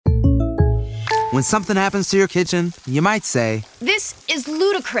When something happens to your kitchen, you might say, "This is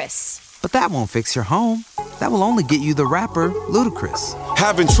ludicrous." But that won't fix your home. That will only get you the rapper, Ludacris.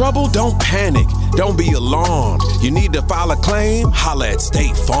 Having trouble? Don't panic. Don't be alarmed. You need to file a claim? Holla at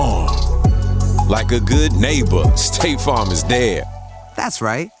State Farm. Like a good neighbor, State Farm is there. That's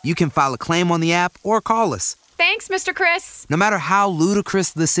right. You can file a claim on the app or call us. Thanks, Mr. Chris. No matter how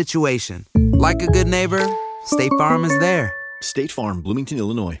ludicrous the situation, like a good neighbor, State Farm is there. State Farm, Bloomington,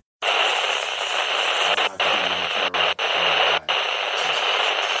 Illinois.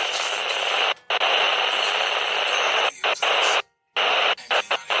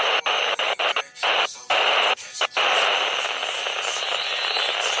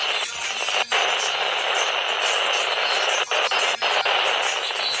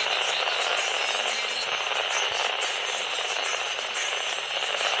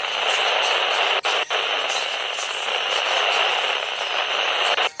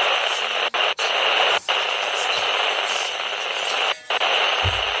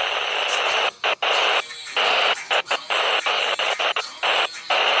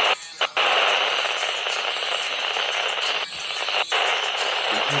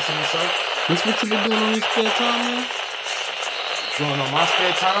 This what you been doing on your spare time, man? Doing on my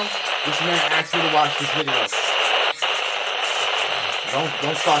spare time? This man asked me to watch this video.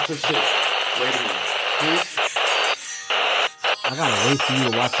 Don't start your shit. Wait a minute, please. I gotta wait for you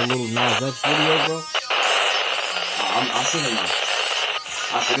to watch a little Nas X video, bro. I'm seeing enough.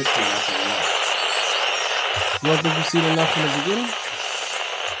 After this thing, I'm seeing enough. You don't think you seen enough in the beginning?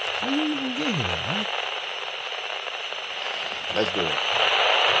 How you even get here, man? Let's do it.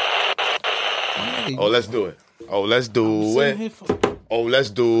 Oh, let's do it. Oh, let's do it. Oh, let's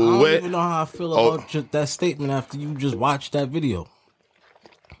I do don't it. even know how I feel about that statement after you just watched that video.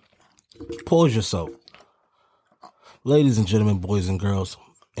 Pause yourself. Ladies and gentlemen, boys and girls,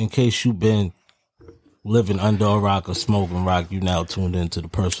 in case you've been living under a rock or smoking rock, you now tuned into the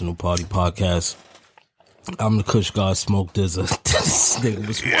Personal Party Podcast. I'm the Kush God Smoke Dizza. This nigga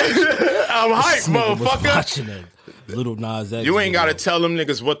was watching. I'm hyped, motherfucker. Watching it. Little Nas X. You ain't got to tell them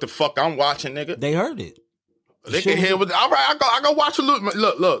niggas what the fuck I'm watching, nigga. They heard it. They can hear what. All right, I go watch a little.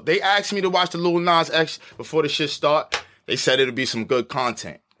 Look. They asked me to watch the Lil Nas X before the shit start. They said it'll be some good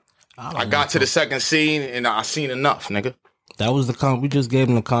content. I got to the second scene and I seen enough, nigga. That was the we just gave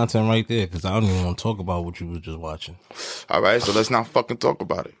them the content right there because I don't even want to talk about what you was just watching. All right, so let's not fucking talk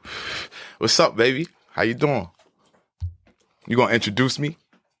about it. What's up, baby? How you doing? You gonna introduce me?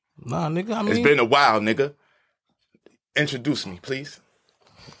 Nah, nigga. I mean, it's been a while, nigga. Introduce me, please.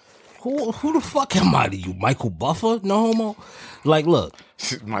 Who the fuck am I to you? Michael Buffer? No homo? Like, look.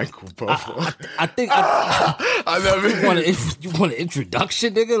 Michael Buffer. I think I never you want an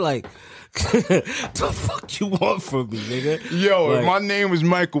introduction, nigga? Like, the fuck you want from me, nigga? Yo, like, if my name was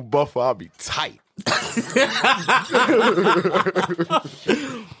Michael Buffer, I'll be tight.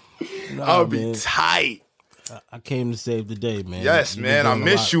 I'll be tight. I came to save the day, man. Yes, man. I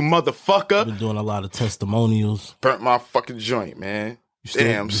miss you, motherfucker. Been doing a lot of testimonials. Burnt my fucking joint, man.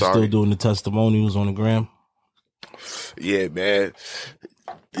 Damn, sorry. Still doing the testimonials on the gram? Yeah, man.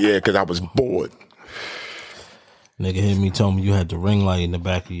 Yeah, because I was bored. Nigga hit me, told me you had the ring light in the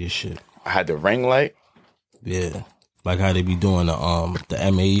back of your shit. I had the ring light? Yeah. Like how they be doing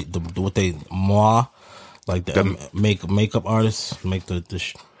the MA, what they, moi, like the makeup artists make the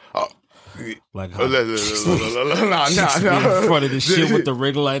like how nah. in front of the shit with the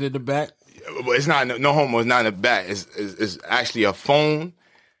ring light in the back. But it's not no homo. It's not in the back. It's actually a phone.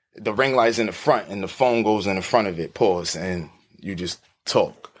 The ring light's in the front, and the phone goes in the front of it. Pause, and you just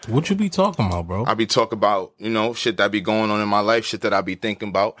talk. What you be talking about, bro? I be talking about, shit that be going on in my life, shit that I be thinking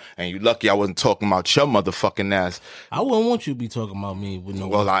about. And you lucky I wasn't talking about your motherfucking ass. I wouldn't want you to be talking about me with no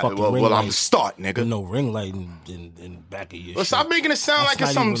ring light. I'm a start, nigga. With no ring light in back of your shit. Stop making it sound like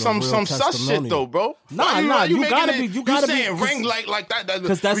it's some sus shit though, bro. Nah, you gotta be saying ring light like that.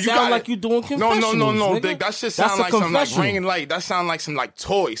 Because that sound like you doing confessionals. No, nigga. That shit sound like some like ring light. That sound like some like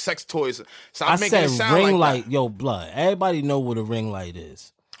toys, sex toys. I said ring light, yo, blood. Everybody know what a ring light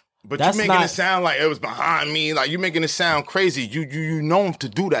is. But you making it sound like it was behind me. Like you making it sound crazy. You known to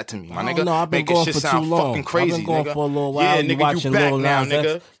do that to me, my nigga. No, I've been going for too long. Fucking crazy, I've been going nigga. for a little while. Yeah, nigga, you back now,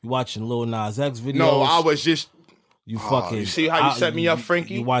 nigga. You watching Lil Nas X videos? No, I was just. You fucking. You see how you set me up,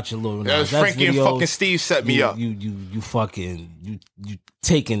 Frankie? You watching Lil Nas X Frankie videos. and fucking Steve set me up. You fucking you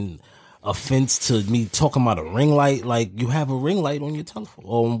taking offense to me talking about a ring light. Like you have a ring light on your telephone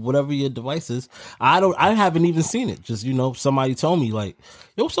or whatever your device is. I haven't even seen it. Just somebody told me like,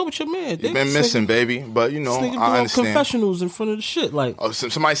 yo, what's up with your man? You've been missing, baby. But I understand. Confessionals in front of the shit. Like,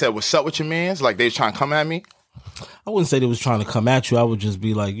 somebody said, "What's up with your man's?" Like they was trying to come at me. I wouldn't say they was trying to come at you. I would just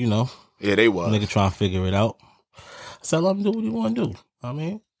be like, Yeah, they was. Nigga trying to figure it out. I said, let him do what he want to do. I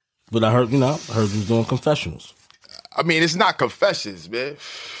mean, but I heard you was doing confessionals. I mean, it's not confessions, man.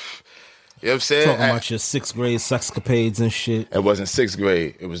 You know what I'm saying? Talking about your 6th grade sexcapades and shit. It wasn't 6th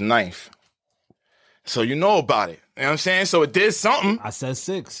grade. It was 9th. So you know about it. You know what I'm saying? So it did something. I said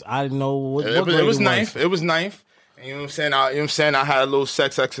 6. I didn't know what It grade was 9th. It was 9th. And you know what I'm saying? I had a little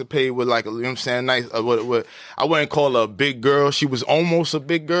sex escapade with like, you know what I'm saying? Nice. I wouldn't call her a big girl. She was almost a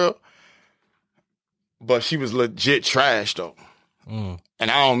big girl. But she was legit trash though. And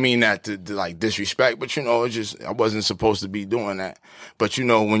I don't mean that to like disrespect, but you know, I wasn't supposed to be doing that. But you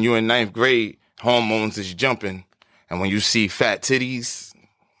know, when you're in 9th grade, hormones is jumping. And when you see fat titties,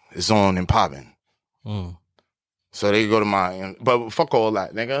 it's on and popping. So they go to but fuck all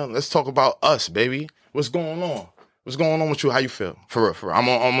that, nigga. Let's talk about us, baby. What's going on? What's going on with you? How you feel? For real. I'm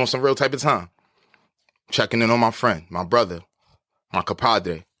on some real type of time. Checking in on my friend, my brother, my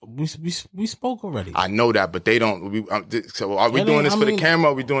compadre. We spoke already. I know that, but they don't. So are we doing this for the camera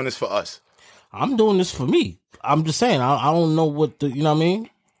or are we doing this for us? I'm doing this for me. I'm just saying, I don't know what the, you know what I mean?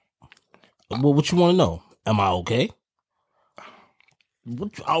 What you want to know? Am I okay?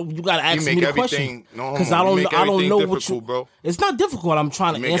 You gotta ask me the question. Because I don't know what you, bro. It's not difficult. I'm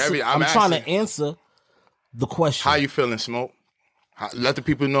trying to answer. I'm trying to answer the question. How you feeling, Smoke? Let the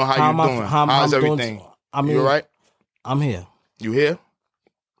people know how you doing. How's everything? You all right? I'm here. You here?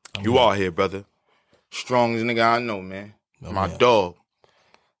 You are here, brother. Strongest nigga I know, man. My dog.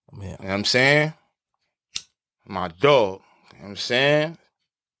 I'm here. You know what I'm saying? My dog. You know what I'm saying?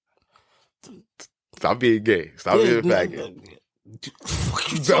 Stop being gay. Stop being a faggot.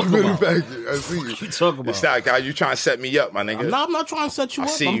 Stop being a faggot. I see you. What you talking about? It's like, you trying to set me up, my nigga. I'm not trying to set you up.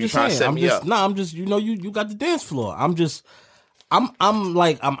 I see I'm you just trying saying. to set me up. I'm just, you know, you got the dance floor. I'm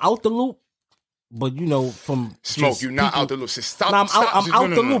out the loop. But you know, from Smoke, you're not out the loop. Stop. I'm out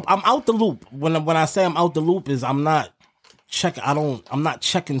the loop. I'm out the loop. When I say I'm out the loop, is I'm not checking. I'm not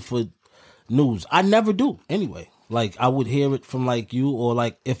checking for news. I never do anyway. Like I would hear it from like you or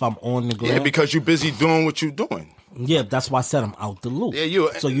like if I'm on the ground. Yeah, because you're busy doing what you're doing. Yeah, that's why I said I'm out the loop. Yeah,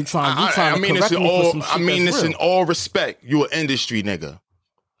 you. So you trying to correct me for some shit I mean that's this real. in all respect. You an industry nigga,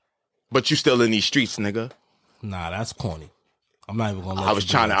 but you still in these streets, nigga. Nah, that's corny. I'm not even gonna. I was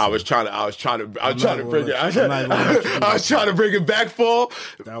trying to bring it back for.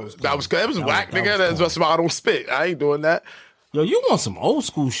 That was whack, nigga. That's why I don't spit. I ain't doing that. Yo, you want some old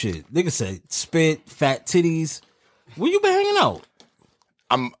school shit? Nigga said spit, fat titties. Where you been hanging out?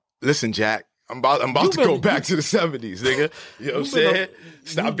 Listen, Jack. I'm about to go back to the 70s, nigga. You know what I'm saying?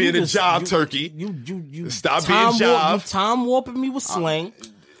 Stop being a job turkey. You stop being job. You time warping me with slang.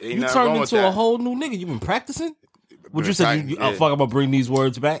 You nothing turned wrong into with a that. whole new nigga. You been practicing? What you said? Yeah. Fuck, I'm gonna bring these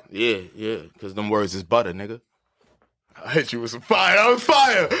words back. Yeah, because them words is butter, nigga. I hit you with some fire. I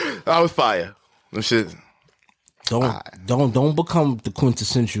was fire. Them shit. Don't become the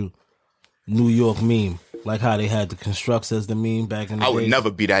quintessential New York meme. Like how they had the constructs as the meme back in the day. I would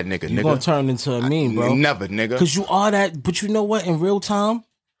never be that nigga, You're gonna turn into a meme, bro. Never, nigga. Because you are that, but you know what? In real time,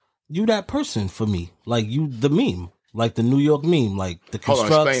 you that person for me. Like you the meme. Like the New York meme. Like the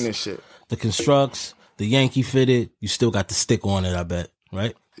constructs. Hold on, explain this shit. The constructs. The Yankee fitted, you still got the stick on it, I bet,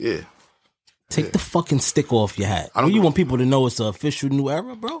 right? Yeah. Take the fucking stick off your hat. You want people to know it's an official new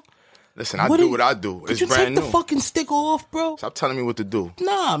era, bro? Listen, I do what I do. It's brand new. Take the fucking stick off, bro? Stop telling me what to do.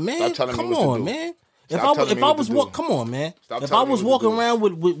 Nah, man. Stop telling me Come what to on, do. man. Come on, man. Stop If I telling me was what to walking do. around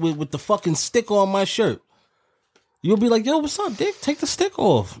with the fucking stick on my shirt, you'll be like, yo, what's up, dick? Take the stick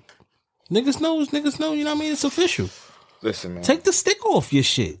off. Niggas know, you know what I mean? It's official. Listen, man. Take the stick off your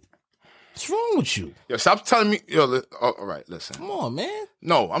shit. What's wrong with you? Yo, stop telling me. Yo, all right, listen. Come on, man.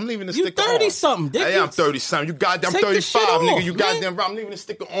 No, I'm leaving the sticker on. You 30-something, dick. Hey, I'm 30-something. You goddamn Take the 35, shit off, nigga. You man. goddamn right. I'm leaving the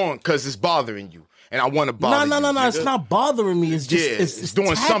sticker on because it's bothering you. And I want to bother you. No. nigga. It's not bothering me. It's just it's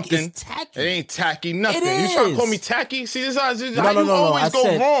doing tacky. something. It's tacky. It ain't tacky nothing. It You trying to is. call me tacky? See, this is No, how you always I go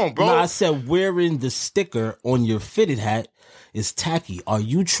said, wrong, bro. No, I said wearing the sticker on your fitted hat is tacky. Are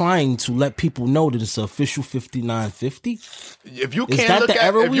you trying to let people know that it's official 5950? If you Is can't that look the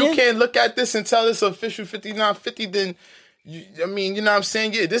at era if we you in? can't look at this and tell it's official 5950, then I mean, you know what I'm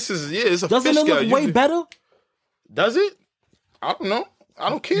saying? Yeah, it's official. Doesn't it look way better? Does it? I don't know. I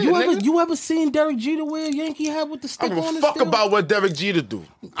don't care. You ever seen Derek Jeter wear a Yankee hat with the I sticker don't on give a his fuck still? about what Derek Jeter do.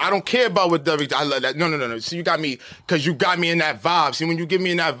 I don't care about what Derek. I love that. No. See, you got me because you got me in that vibe. See, when you get me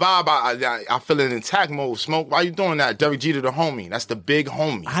in that vibe, I feel in attack mode. Smoke. Why you doing that? Derek Jeter, the homie. That's the big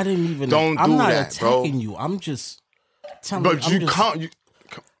homie. I didn't even. Don't I'm do not that, bro. attacking you. I'm just telling But you. you can't.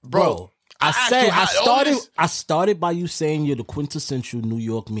 Bro, I started by you saying you're the quintessential New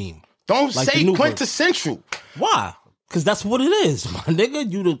York meme. Don't Like the say new quintessential. Why? Because that's what it is, my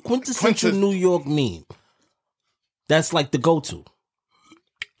nigga. You the quintessential New York meme. That's like the go-to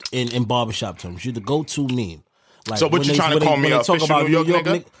in barbershop terms. You're the go-to meme. Like, so what you trying to call me, a official New York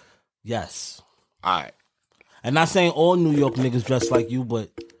nigga? Yes. All right. And not saying all New York niggas dress like you, but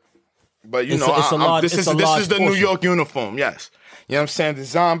you know, this is the New York uniform, yes. You know what I'm saying?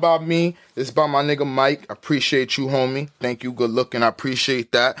 Designed by me. This is by my nigga Mike. I appreciate you, homie. Thank you, good looking. I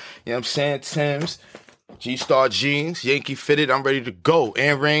appreciate that. You know what I'm saying? Tim's, G-Star jeans, Yankee fitted. I'm ready to go.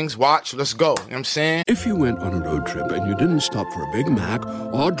 Earrings, watch, let's go. You know what I'm saying? If you went on a road trip and you didn't stop for a Big Mac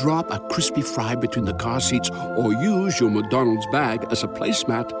or drop a crispy fry between the car seats or use your McDonald's bag as a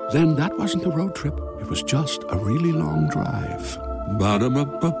placemat, then that wasn't a road trip. It was just a really long drive.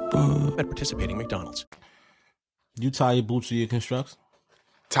 Ba-da-ba-ba-ba. At participating McDonald's. You tie your boots to your constructs?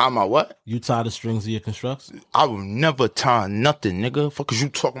 Tie my what? You tie the strings of your constructs? I will never tie nothing, nigga. Fuck is you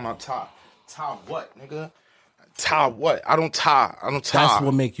talking about tie? Tie what, nigga? Tie what? I don't tie. That's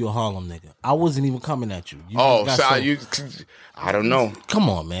what make you a Harlem nigga. I wasn't even coming at you. I don't know. Come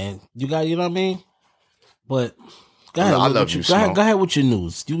on, man. You know what I mean? But go ahead. I love you. Go ahead with your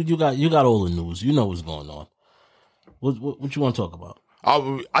news. You got all the news. You know what's going on. What you want to talk about?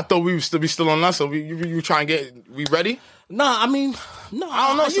 I thought we would still be on us. So we trying to we ready? Nah, I mean, no. I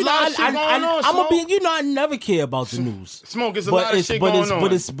don't know. It's a lot of shit going on. I'm gonna be. I never care about the news. Smoke is a lot of shit going on.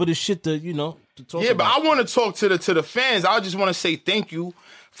 But it's shit to to talk. Yeah, about. but I want to talk to the fans. I just want to say thank you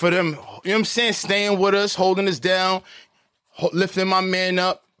for them. You know what I'm saying? Staying with us, holding us down, lifting my man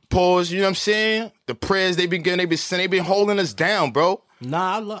up. Pause. You know what I'm saying? The prayers they've been getting, they've been holding us down, bro.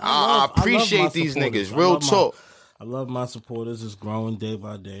 Nah, I appreciate these niggas. Real talk. I love my supporters. It's growing day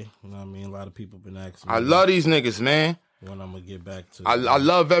by day. You know what I mean? A lot of people been asking me. I love these niggas, man. When I'm going to get back to I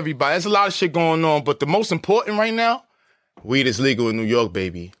love everybody. There's a lot of shit going on, but the most important right now, weed is legal in New York,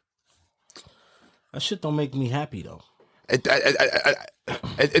 baby. That shit don't make me happy, though. It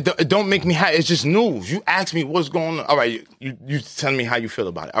don't make me happy. It's just news. You ask me what's going on. All right, you tell me how you feel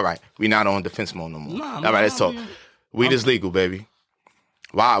about it. All right, we not on defense mode no more. All right, let's talk. Weed is legal, baby.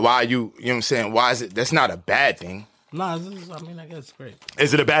 Why are you know what I'm saying? Why is it? That's not a bad thing. Nah, I guess it's great.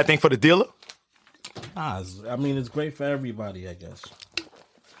 Is it a bad thing for the dealer? Nah, it's great for everybody, I guess.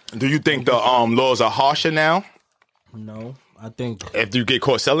 Do you think the laws are harsher now? No, I think... If you get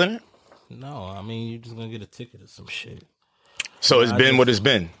caught selling it? No, you're just going to get a ticket or some shit. So it's been what it's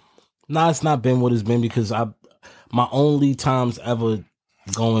been? Nah, it's not been what it's been because my only times ever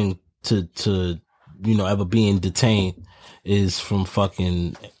going to ever being detained is from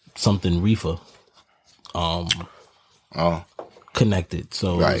fucking something reefer. Connected.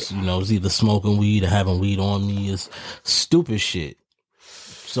 So right. It's either smoking weed or having weed on me. Is stupid shit.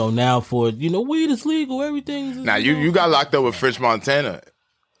 So now for weed is legal, everything. Now you got locked up with French Montana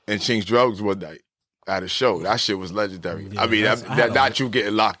and Chinks Drugs one night at a show. That shit was legendary. Yeah, I mean, not you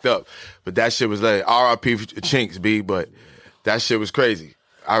getting locked up, but that shit was like R.I.P. Chinks, B. But that shit was crazy.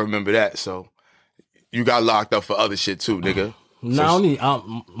 I remember that. So you got locked up for other shit too, nigga.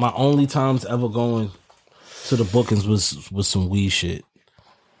 My only times ever going to the bookings was some weed shit.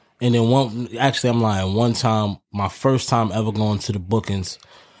 And then I'm lying. One time, my first time ever going to the bookings,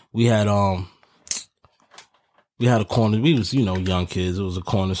 we had a corner. We was young kids. It was a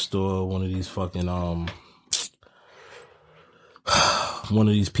corner store. One of these fucking one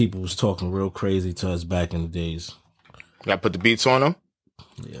of these people was talking real crazy to us back in the days. You got put the beats on them?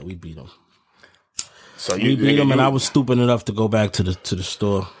 Yeah, we beat them. So we beat them, and I was stupid enough to go back to the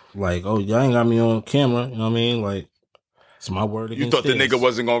store. Like, oh, y'all ain't got me on camera. You know what I mean? Like, it's my word against You thought the nigga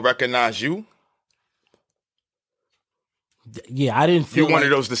wasn't going to recognize you? Yeah, I didn't feel You're one of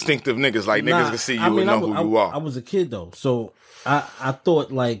those distinctive niggas. Like, niggas can see you and know who you are. I was a kid, though. So, I thought,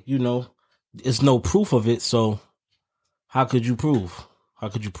 like, it's no proof of it. So, how could you prove? How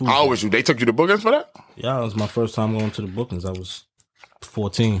old was you? They took you to bookings for that? Yeah, it was my first time going to the bookings. I was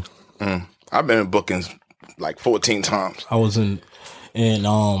 14. I've been in bookings like 14 times. I was in... And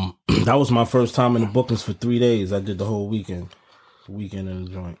that was my first time in the bookings for 3 days. I did the whole weekend. Weekend in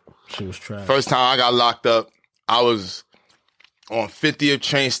the joint. Shit was trash. First time I got locked up, I was on 50th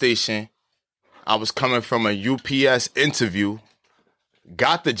train station. I was coming from a UPS interview.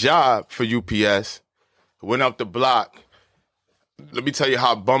 Got the job for UPS. Went up the block. Let me tell you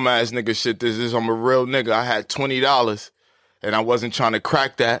how bum ass nigga shit this is. I'm a real nigga. I had $20 and I wasn't trying to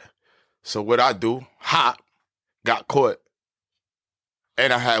crack that. So what I do, got caught.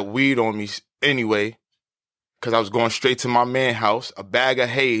 And I had weed on me anyway, because I was going straight to my man's house, a bag of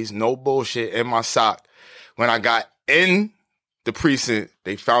haze, no bullshit, in my sock. When I got in the precinct,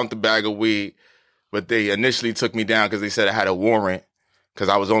 they found the bag of weed, but they initially took me down because they said I had a warrant, because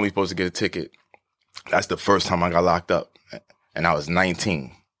I was only supposed to get a ticket. That's the first time I got locked up, and I was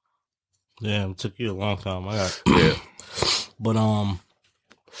 19. Yeah, it took you a long time. Yeah.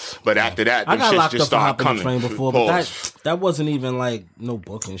 But after that, I them got shits locked just up for started hopping the coming. train before, Pause. but that wasn't even like no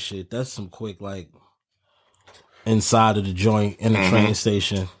booking shit. That's some quick like inside of the joint in the train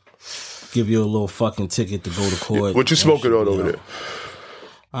station. Give you a little fucking ticket to go to court. What you smoking on over there?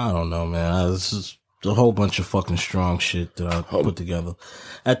 I don't know, man. This is a whole bunch of fucking strong shit that I put together.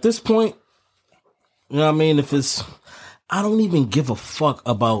 At this point, you know what I mean? I don't even give a fuck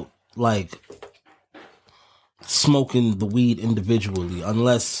about like smoking the weed individually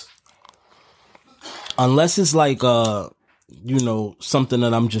unless it's like something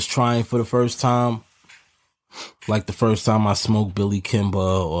that I'm just trying for the first time. Like the first time I smoked Billy Kimber,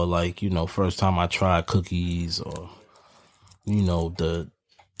 or like, first time I tried cookies, or, the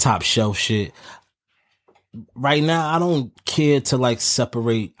top shelf shit. Right now, I don't care to like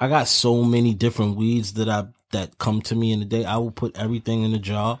separate. I got so many different weeds that come to me in the day. I will put everything in a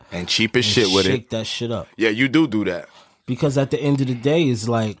jar and cheap as shit with it. Shake that shit up. Yeah, you do that. Because at the end of the day, it's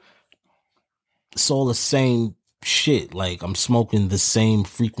like, it's all the same shit. Like, I'm smoking the same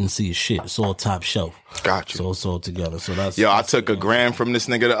frequency of shit. It's all top shelf. Got you. So it's all together. So that's... Yo, I took a gram from this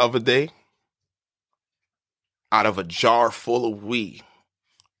nigga the other day out of a jar full of weed.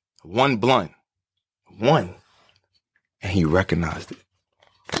 One blunt. One. And he recognized it.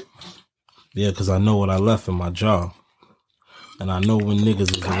 Yeah, because I know what I left in my jar. And I know when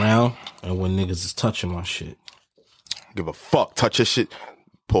niggas is around and when niggas is touching my shit. Give a fuck. Touch your shit.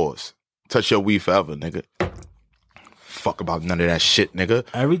 Pause. Touch your weed forever, nigga. Fuck about none of that shit, nigga.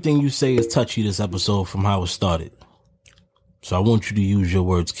 Everything you say is touchy this episode from how it started. So I want you to use your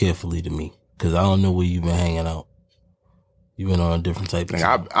words carefully to me. Because I don't know where you've been hanging out. You've been on a different type of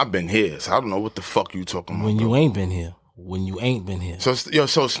time. I've been here, so I don't know what the fuck you talking about. When you ain't been here. When you ain't been here. So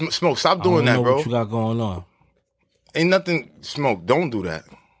Smoke, stop doing that, bro. I don't know what you got going on. Ain't nothing, Smoke, don't do that.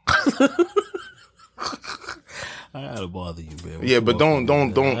 I gotta bother you, man. Yeah, but don't,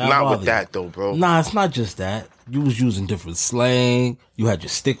 not with that though, bro. Nah, it's not just that. You was using different slang. You had your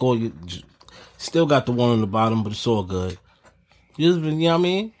stick on. You still got the one on the bottom, but it's all good. You just been, you know what I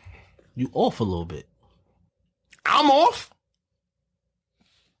mean? You off a little bit. I'm off?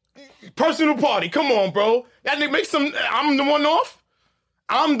 Personal party, come on, bro. Y'all nigga make some, I'm the one off?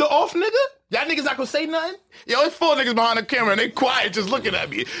 I'm the off nigga? Y'all niggas not gonna say nothing? Yo, it's 4 niggas behind the camera and they quiet just looking at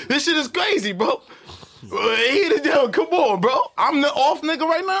me. This shit is crazy, bro. Come on, bro. I'm the off nigga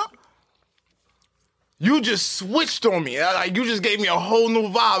right now? You just switched on me. Like, you just gave me a whole new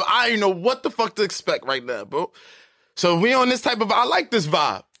vibe. I didn't know what the fuck to expect right now, bro. So we on this type of, I like this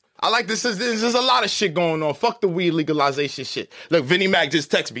vibe. I like this. There's a lot of shit going on. Fuck the weed legalization shit. Look, Vinnie Mac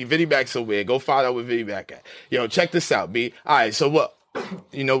just texted me. Vinnie Mac's so weird. Go find out where Vinnie Mac at. Yo, check this out, B. All right, so what?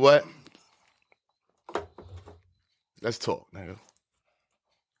 You know what? Let's talk, nigga.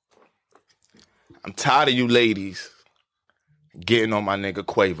 I'm tired of you ladies getting on my nigga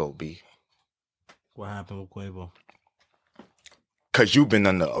Quavo, B. What happened with Quavo? Cause you been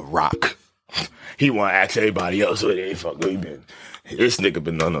under a rock. He wanna ask everybody else where they fucking been. This nigga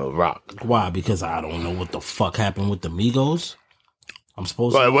been under a rock. Why? Because I don't know what the fuck happened with the Migos. I'm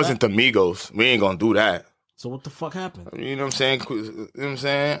supposed to. Well, it wasn't the Migos. We ain't gonna do that. So what the fuck happened? You know what I'm saying? You know what I'm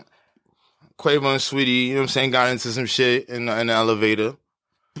saying? Quavo and Sweetie, you know what I'm saying, got into some shit in the elevator,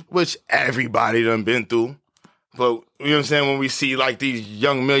 which everybody done been through. But, you know what I'm saying, when we see, like, these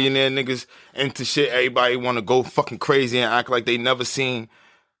young millionaire niggas into shit, everybody want to go fucking crazy and act like they never seen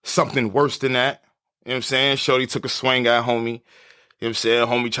something worse than that. You know what I'm saying? Shorty took a swing at homie. You know what I'm saying?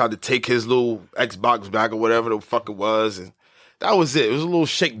 Homie tried to take his little Xbox back or whatever the fuck it was. And that was it. It was a little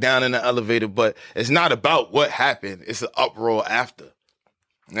shakedown in the elevator, but it's not about what happened. It's an uproar after.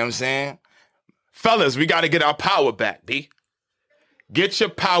 You know what I'm saying? Fellas, we got to get our power back, B. Get your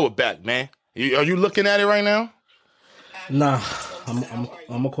power back, man. Are you looking at it right now? Nah, I'm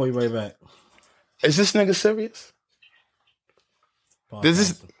gonna call you right back. Is this nigga serious? This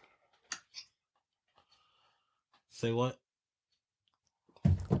is... Say what?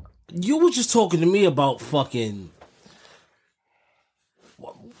 You were just talking to me about fucking...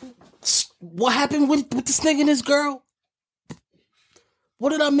 What happened with this nigga and this girl?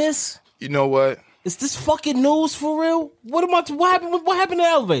 What did I miss? You know what? Is this fucking news for real? What happened in the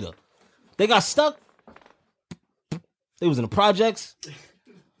elevator? They got stuck? They was in the projects?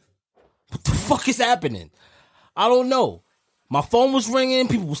 What the fuck is happening? I don't know. My phone was ringing.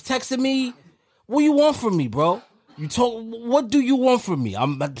 People was texting me. What you want from me, bro? What do you want from me?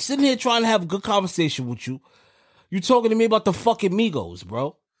 I'm sitting here trying to have a good conversation with you. You talking to me about the fucking Migos,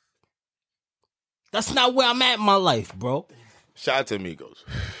 bro? That's not where I'm at in my life, bro. Shout out to Migos.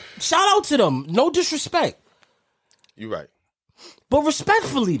 Shout out to them. No disrespect. You right. But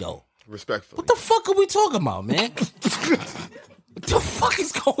respectfully, though. Respectfully. What the fuck are we talking about, man? What the fuck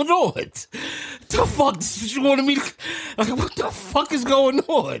is going on? The fuck? This is what you wanted me to... Like, what the fuck is going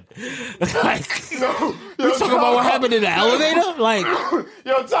on? Like, you talking about what happened in the elevator? Like...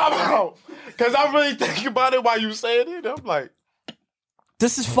 Yo, time out. Because I'm really thinking about it while you saying it. I'm like...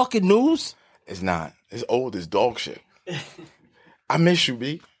 This is fucking news? It's not. It's old. It's dog shit. I miss you,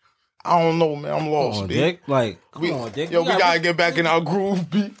 B. I don't know, man. I'm lost, Come on, B. Dick. Like, come on, Dick. Yo, we gotta get back in our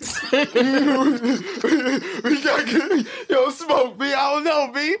groove, B. we gotta get... Yo, Smoke, B. I don't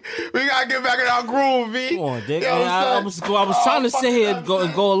know, B. We gotta get back in our groove, B. Come on, Dick. Yo, I was trying to sit here and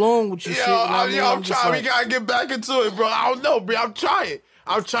go along with your shit. I'm trying. We gotta get back into it, bro. I don't know, B. I'm trying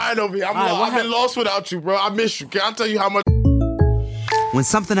over here. I've been lost without you, bro. I miss you. Can I tell you how much... When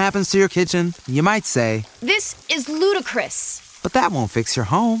something happens to your kitchen, you might say, This is ludicrous. but that won't fix your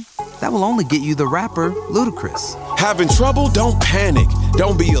home. That will only get you the rapper, Ludacris. Having trouble? Don't panic.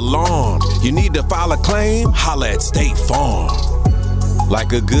 Don't be alarmed. You need to file a claim? Holla at State Farm.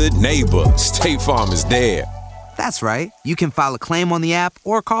 Like a good neighbor, State Farm is there. That's right. You can file a claim on the app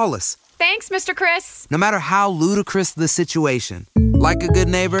or call us. Thanks, Mr. Chris. No matter how ludicrous the situation, like a good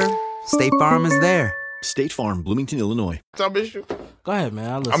neighbor, State Farm is there. State Farm, Bloomington, Illinois. I miss you. Go ahead,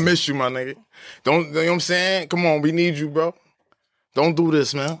 man. I miss you, my nigga. Don't, you know what I'm saying? Come on, we need you, bro. Don't do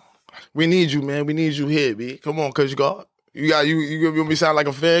this, man. We need you, man. We need you here, B. Come on, cuz you got. You want me to sound like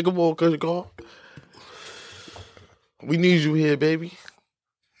a fan? Come on, cuz you got. We need you here, baby. You know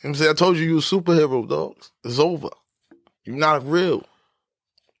what I'm saying? I told you a superhero, dogs. It's over. You're not real.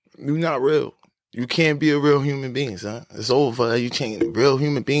 You're not real. You can't be a real human being, son. It's over. You can't. Real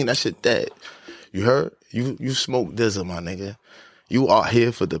human being, that shit dead. You heard? You smoke Dizzle, my nigga. You are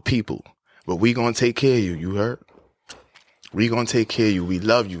here for the people. But we gonna take care of you, you heard? We gonna take care of you. We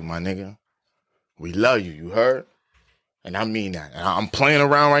love you, my nigga. We love you, you heard? And I mean that. And I'm playing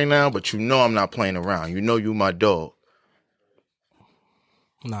around right now, but you know I'm not playing around. You know you my dog.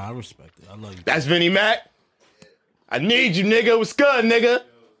 Nah, I respect it. I love you. That's Vinnie Mac. I need you, nigga. What's good, nigga?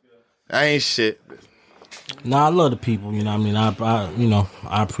 I ain't shit. Nah, I love the people. You know what I mean?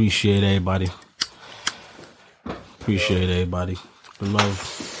 I appreciate everybody. Appreciate everybody. The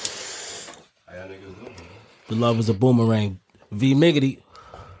love is a boomerang. V Miggity.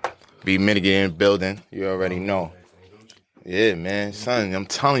 Be mitigating in the building. You already know. Yeah, man. Son, I'm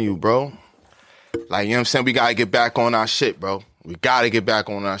telling you, bro. Like, you know what I'm saying? We gotta get back on our shit, bro. We gotta get back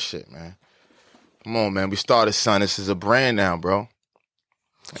on our shit, man. Come on, man. We started, son. This is a brand now, bro.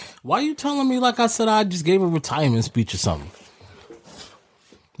 Why you telling me like I said I just gave a retirement speech or something?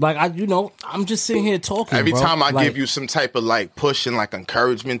 Like, I'm just sitting here talking, Every bro. time I Like, give you some type of, like, push and, like,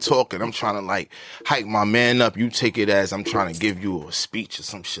 encouragement talk, and I'm trying to, like, hype my man up, you take it as I'm trying to give you a speech or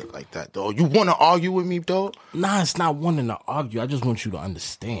some shit like that, dog. You want to argue with me, dog? Nah, it's not wanting to argue. I just want you to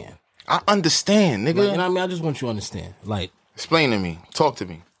understand. I understand, nigga. Like, you know what I mean? I just want you to understand. Like, Explain to me. Talk to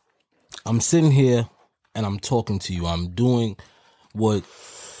me. I'm sitting here and I'm talking to you. I'm doing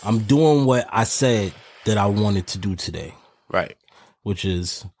what I said that I wanted to do today. Right. Which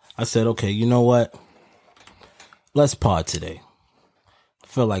is, I said, okay, you know what? Let's pod today. I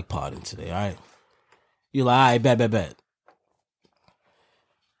feel like podding today, all right? You're like, all right, bet.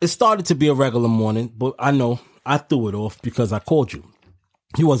 It started to be a regular morning, but I know I threw it off because I called you.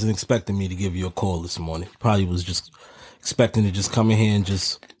 You wasn't expecting me to give you a call this morning. Probably was just expecting to just come in here and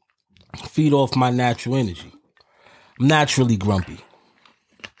just feed off my natural energy. I'm naturally grumpy.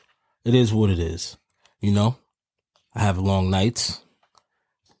 It is what it is, you know? I have long nights.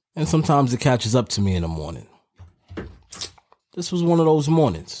 And sometimes it catches up to me in the morning. This was one of those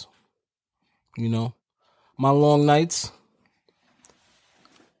mornings. You know, my long nights,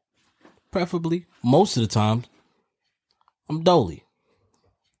 preferably, most of the time, I'm dolly.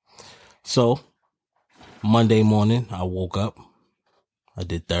 So, Monday morning, I woke up. I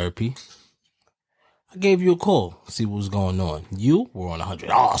did therapy. I gave you a call, see what was going on. You were on 100.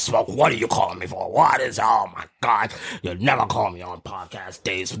 Oh, Smoke, what are you calling me for? Oh my God, you never call me on podcast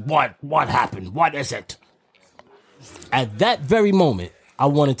days. What happened? What is it? At that very moment, I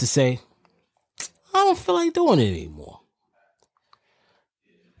wanted to say, I don't feel like doing it anymore.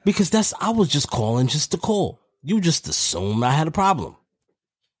 Because I was just calling just to call. You just assumed I had a problem.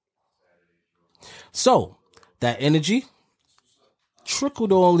 So, that energy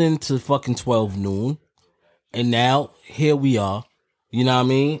trickled all into fucking 12 noon. And now, here we are. You know what I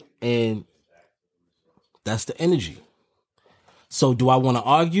mean? And that's the energy. So, do I want to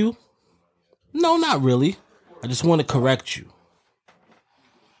argue? No, not really. I just want to correct you.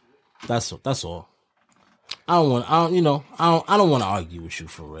 That's all. I don't want to argue with you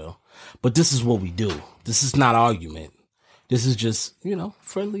for real. But this is what we do. This is not argument. This is just,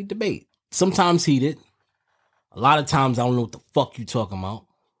 friendly debate. Sometimes heated. A lot of times I don't know what the fuck you talking about.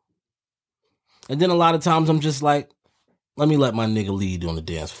 And then a lot of times I'm just like, let me let my nigga lead on the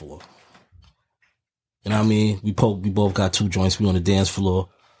dance floor. You know what I mean? We both got 2 joints. We on the dance floor.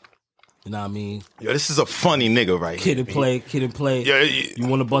 You know what I mean? Yo, this is a funny nigga right here. Kid and play. Yeah, you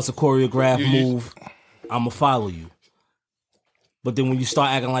want to bust a choreographed move, I'ma follow you. But then when you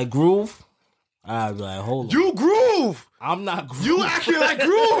start acting like Groove, I'll be like, hold on. You Groove! I'm not Groove. You acting like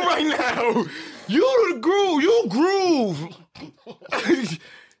Groove right now. You the Groove. You Groove.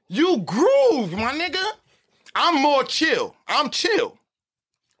 You Groove, my nigga. I'm more chill. I'm chill.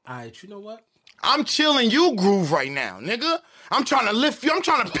 All right, you know what? I'm chilling. You Groove right now, nigga. I'm trying to lift you. I'm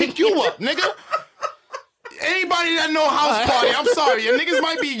trying to pick you up, nigga. Anybody that know House Party, I'm sorry. Your niggas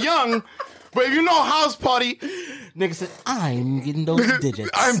might be young, but if you know House Party... Nigga said, I'm getting those digits.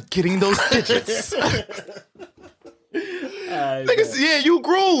 I'm getting those digits. Niggas, yeah, you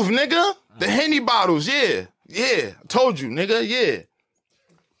Groove, nigga. The Henny bottles, yeah. Yeah, I told you, nigga, yeah.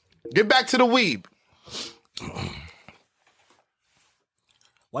 Get back to the weed.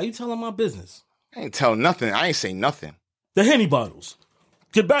 Why you telling my business? I ain't telling nothing. I ain't saying nothing. The Henny bottles.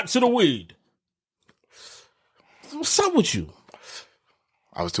 Get back to the weed. What's up with you?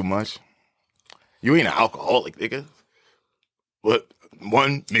 I was too much. You ain't an alcoholic, nigga. What?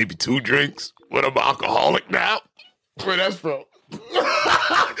 1, maybe 2 drinks? What, I'm an alcoholic now? Where that's from?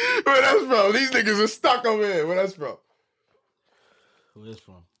 Where that's from? These niggas are stuck over here. Where that's from? Where that's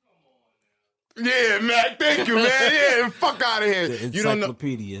from? Yeah, Mac. Thank you, man. Yeah, fuck out of here. The You don't know.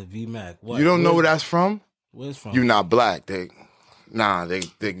 Encyclopedia, V Mac. What? You don't know where that's from? Where's from? You not black, they. Nah, they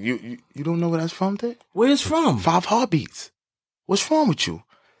you don't know where that's from, they? Where's from? 5 Heartbeats. What's wrong with you?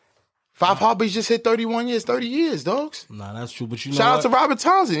 5 Heartbeats just hit 31 years, 30 years, dogs. Nah, that's true. But you know Shout out what? to Robert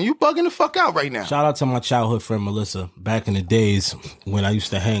Townsend. You bugging the fuck out right now. Shout out to my childhood friend Melissa. Back in the days when I used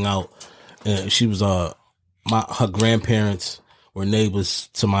to hang out, she was her grandparents were neighbors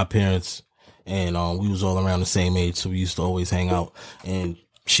to my parents, and we was all around the same age, so we used to always hang out. And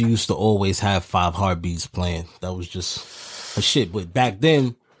she used to always have 5 Heartbeats playing. That was just her shit. But back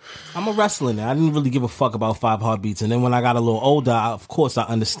then, I'm a wrestler now. I didn't really give a fuck about 5 Heartbeats. And then when I got a little older, of course, I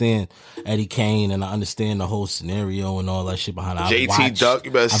understand Eddie Kane and I understand the whole scenario and all that shit behind it. JT Duck,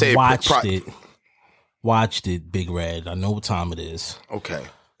 you better say it. Watched it, Big Red. I know what time it is. Okay.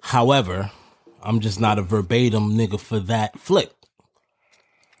 However, I'm just not a verbatim nigga for that flick.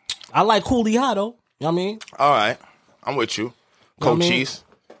 I like Julio, though. You know what I mean? All right. I'm with you. Cochise.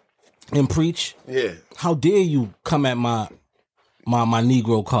 And Preach. Yeah. How dare you come at my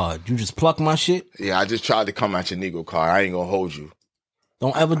Negro card? You just pluck my shit? Yeah, I just tried to come at your Negro card. I ain't gonna hold you.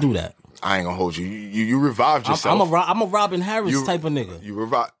 Don't ever do that. I ain't gonna hold you. You revived yourself. I'm a Robin Harris type of nigga. You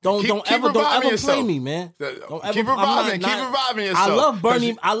revived. Don't ever yourself. play me, man. Don't ever, keep reviving. Keep reviving yourself.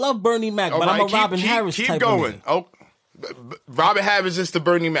 I love Bernie Mac, but I'm a Robin Harris type of nigga. Keep going. Robin Harris is the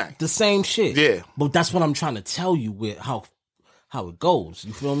Bernie Mac. The same shit. Yeah. But that's what I'm trying to tell you with how it goes.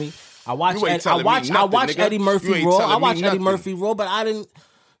 You feel me? I watch Eddie Murphy Raw. I watch Eddie Murphy Raw, but I didn't.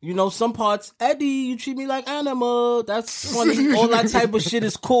 Some parts, Eddie, you treat me like animal. That's funny. All that type of shit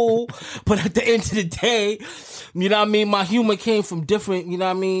is cool. But at the end of the day, you know what I mean? My humor came from different, you know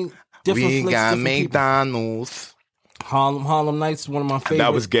what I mean? Different we flicks, got different McDonald's. Harlem Nights, one of my favorite.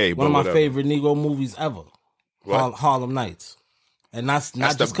 That was gay, one of my whatever. favorite Negro movies ever. What? Harlem Nights. And that's not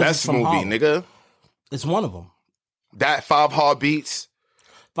That's just the 'cause it's best from movie, Harlem. nigga. It's one of them. That 5 Heartbeats.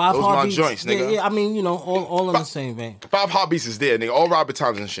 5 Those my Heartbeats. joints, nigga. Yeah, I mean, all in the same vein. 5 Heartbeats is there, nigga. All Robert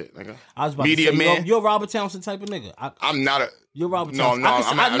Townsend shit, nigga. I was about Media to say, Man. you're a Robert Townsend type of nigga. I'm not a. You're Robert No, Townsend. no, I can see,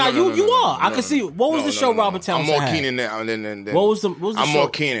 I'm not. you are. I no, can see. What was the show Robert Townsend I'm more had? Keenan now than What was the I'm show? more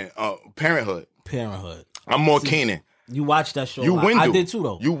Keenan. Parenthood. Parenthood. I'm more Keenan. You watched that show. You Windu. I did too,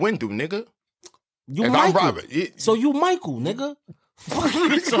 though. You Windu, nigga. You if Michael. I'm Robert. So you Michael, nigga. What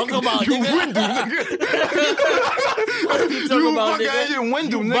you talking about, You nigga? Windu, nigga. You talking about, fucking nigga?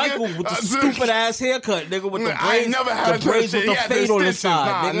 Windu, You nigga. Michael with the stupid ass haircut, nigga, with the I ain't braids, never had the braids shit. with the He had fade on the extensions.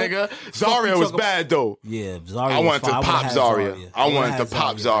 side, Nah, nigga. Zaria was bad, though. Yeah, Zaria I was wanted fire. to I pop would've had Zaria. I would've wanted had to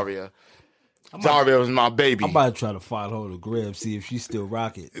pop Zaria. Zaria was my baby. I'm about to try to find her on the grab, see if she still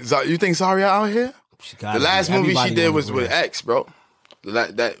rock it. You think Zaria out here? She The last movie she did was with X, bro.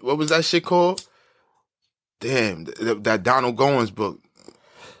 That what was that shit called? Damn, that Donald Goins book.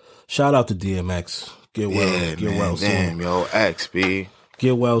 Shout out to DMX. Get well soon. Damn, yo, X, B.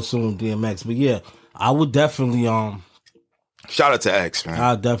 Get well soon, DMX. But yeah, I would definitely Shout out to X, man.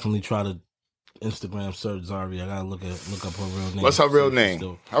 I'll definitely try to Instagram search Zaria. I gotta look up her real name. What's her real See if she's name?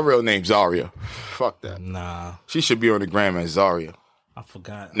 still- Her real name Zaria. Fuck that. Nah, She should be on the gram as Zaria. I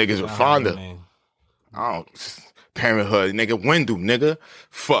forgot. Niggas I would forgot find her her. name. I don't. Parenthood, nigga. Wendell, nigga.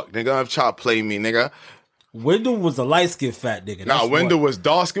 Fuck, nigga. I'm trying to play me, nigga. Wendell was a light skinned fat nigga. Nah, That's Wendell what. was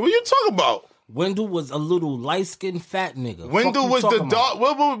dark skin. What you talking about? Wendell was a little light skinned fat nigga. Wendell Fuck you was the talking about? dark.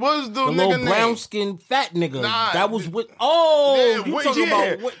 What was the The nigga little name? brown skinned fat nigga. Nah, that was what. Oh, Yeah, you Wen- talking yeah,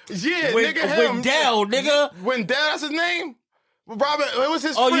 about what? yeah, nigga, him. Wendell, nigga. Wendell, that's his name. Robert, what was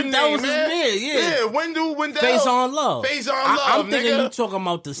his Oh, friend that name, was his man? man, yeah. Wendell. Face on love. Face on I'm love, thinking nigga. you talking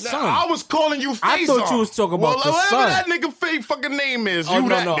about the son. I was calling you Face I thought on. you was talking about the whatever son. that nigga fake fucking name is. Oh you no,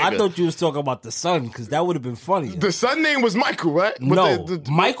 that no! nigga. I thought you was talking about the son because that would have been funny. The son name was Michael, right? With No, the-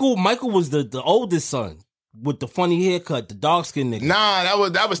 Michael was the oldest son with the funny haircut, the dark skinned nigga. Nah,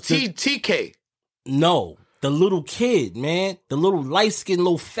 that was TK. No, the little kid, man, the little light skinned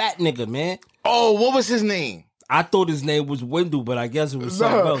little fat nigga, man. Oh, what was his name? I thought his name was Wendell, but I guess it was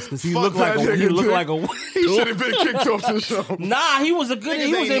something else because he fuck looked like that a he nigga, looked dude. like a He should have been kicked off the show. Nah, he was a good. He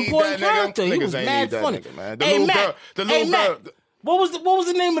Niggas was ain't an need important that nigga. character. He Niggas was ain't mad need that funny. nigga, man. The Hey little Matt, girl- the little hey Matt, girl- what was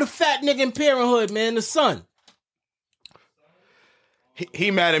the name of the fat nigga in Parenthood, man? The son.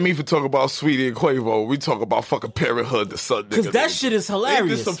 He mad at me for talking about Sweetie and Quavo. We talk about fucking Parenthood, the son. Because that shit is hilarious. Ain't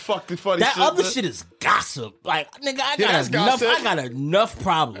this some fucking funny that shit? other man? shit is gossip. Like, nigga, I Yeah, got that's enough. gossip. I got enough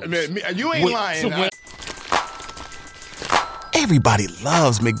problems. Man, you ain't with- lying. to nah. win- Everybody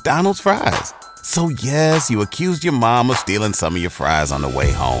loves McDonald's fries. So yes, you accused your mom of stealing some of your fries on the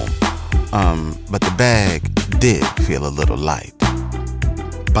way home. But the bag did feel a little light.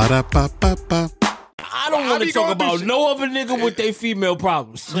 Ba-da-ba-ba-ba. I don't How want to you talk gonna do about shit? no other nigga with their female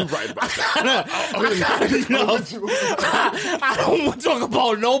problems. You right about that. I don't want to talk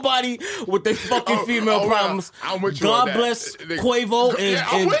about nobody with their fucking female oh, problems. I'm with you on God that. bless Nigga. Quavo Yeah,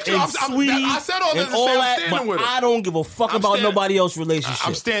 I'm with you. and I'm- Sweetie I said all this and to all say I'm that, standing but with him. I don't give a fuck I'm about stand- nobody else's relationship.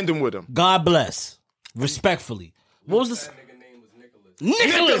 I'm standing with him. God bless. Respectfully. What was this?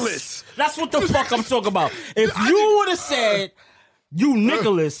 Nicholas. That's what the fuck I'm talking about. If you would have said you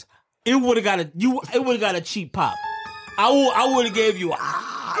Nicholas, it would have got a cheap pop. I would have gave you.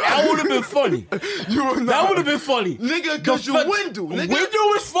 That would have been funny. That would have been funny, Nigga, because you Wendell, nigga.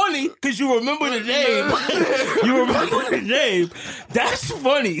 Wendell is funny because you remember the name. You remember the name. That's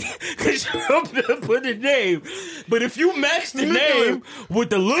funny because you remember the name. But if you match the name with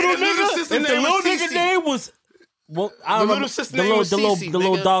the little And the little nigga, sister if the name little was nigga Cece. name was. Well, I The remember little sister the name little, was the little, Cece, the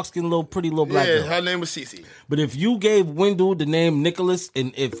little nigga. dark skin, little pretty little black Yeah, girl. her name was Cece. But if you gave Wendell the name Nicholas,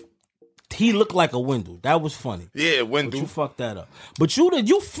 and if he looked like a Wendell, that was funny. Yeah, But Wendell. you fucked that up. But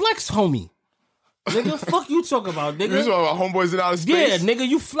you flex, homie. Nigga, fuck you talking about, You nigga. talking about Homeboys in Outer Space? Yeah, nigga,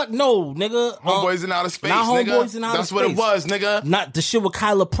 you flex. No, nigga. Homeboys in Outer Space, not nigga. Homeboys in Outer That's Space. what it was, nigga. Not the shit with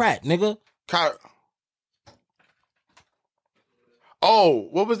Kyla Pratt, nigga. Oh,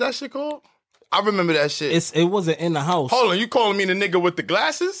 what was that shit called? I remember that shit. It wasn't in the house. Hold on, you calling me the nigga with the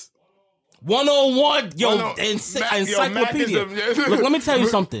glasses? 101, yo, Mac- yo, encyclopedia. Mac is a- Look, let me tell you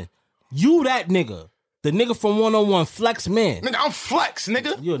something. You that nigga. The nigga from 101, Flex Man. Nigga, I'm Flex,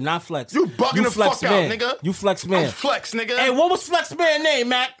 nigga. You're not Flex. You bugging the Flex fuck Man. out, nigga. You Flex Man. I'm Flex, nigga. Hey, what was Flex Man name,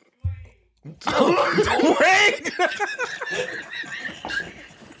 Mac? Wait.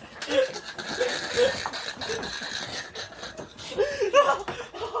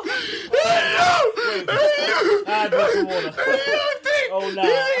 I drink some water. Oh, nah.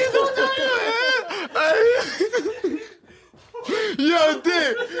 Yo,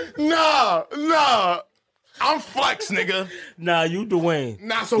 dude. Nah. I'm Flex, nigga. Nah, you Dwayne.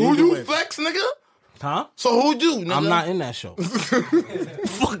 Nah, so who you Dwayne. Flex, nigga? Huh? So who you, nigga? I'm not in that show.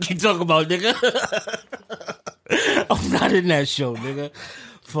 Fuck you talking about, nigga? I'm not in that show, nigga.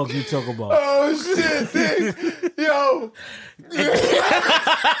 Fuck you talking about? Oh, shit, dude. Yo.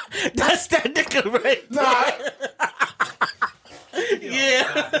 That's that nigga right there.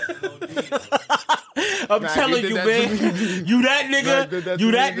 Yeah. I'm telling you, man. You that nigga.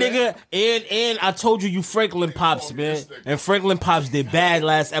 You that nigga. And I told you Franklin Pops, man. And Franklin Pops did bad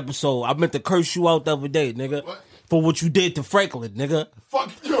last episode. I meant to curse you out the other day, nigga. For what you did to Franklin, nigga.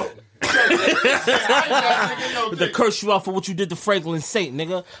 Fuck you. To curse you out for what you did to Franklin Saint,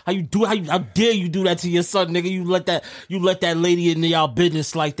 nigga. How dare you do that to your son, nigga? You let that lady into y'all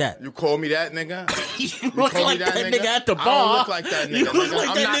business like that. You call me that, nigga? You look call me like that nigga at the bar. I don't look like that nigga. You look nigga. like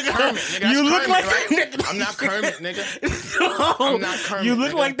I'm that not nigga. Kermit, nigga. You That's look like Kermit, that right? nigga. I'm not Kermit, nigga. I'm not Kermit, You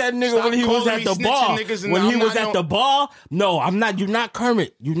look nigga. like that nigga Stop when he was calling at me the snitching bar. niggas and When he I'm was not at the bar. No, I'm not. You're not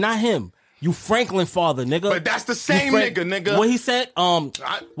Kermit. You're not him. You Franklin father, nigga. But that's the same nigga. What he said, what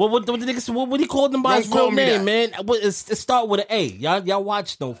the nigga said, what he called him by Don't his call real me name, that. man? It start with an A. Y'all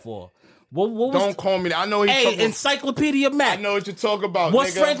watch No 4. Don't call me that. I know Hey, Encyclopedia Mac. I know what you're talking about,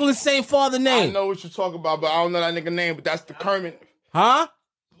 What's nigga. Franklin's same father name? I know what you're talking about, but I don't know that nigga name, but that's the Kermit. Huh?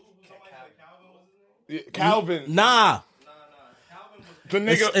 Calvin. Nah. The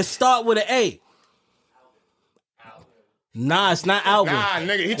nigga. It start with an A. Nah, it's not Alvin. Nah,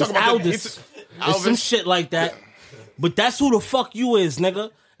 nigga. He It's talking about Aldous. It's some shit like that. But that's who the fuck you is,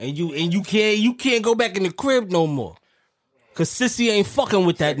 nigga. And you can't go back in the crib no more. Cause Sissy ain't fucking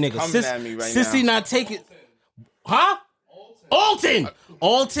with that nigga. Coming at me right Sissy now. not taking. Huh? Alton,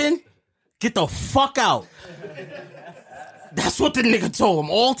 get the fuck out. That's what the nigga told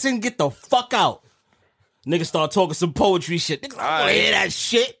him. Alton, get the fuck out. Nigga start talking some poetry shit. Nigga, I wanna hear that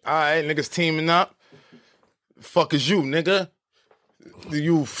shit. All right, niggas teaming up. Fuck is you, nigga?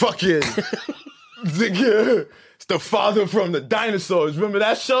 You fucking nigga. It's the father from the dinosaurs. Remember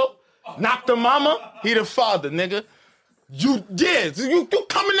that show? Knock the mama. He the father, nigga. You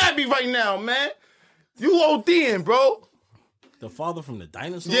coming at me right now, man. You ODing, bro. The father from the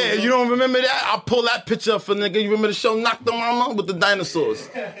dinosaurs? Yeah, you don't remember that? I'll pull that picture up for nigga. You remember the show Knock the Mama with the dinosaurs?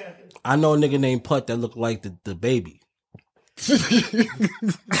 I know a nigga named Putt that looked like the baby.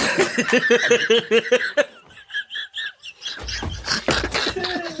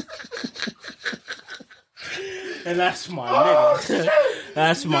 And that's my nigga.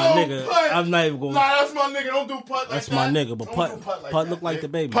 That's my nigga. Putt. I'm not even going. Nah, that's my nigga. Don't do Putt like That's that. my nigga. But Don't Putt, do Putt like Putt that, look like Dick. the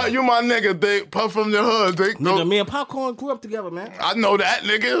baby. Putt, you my nigga, Dick. Putt from the hood, Dick. Nigga, me and Popcorn grew up together, man. I know that,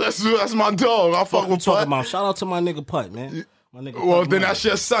 nigga. That's my dog. I fuck What you with talking Putt. about? Shout out to my nigga Putt, man. My nigga. Well, Putt, then man. that's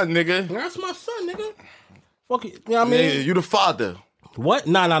your son, nigga. That's my son, nigga. Fuck it. You know what I mean? Yeah, you the father. What?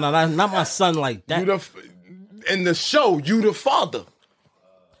 Nah, not my son like that. In the show, you the father.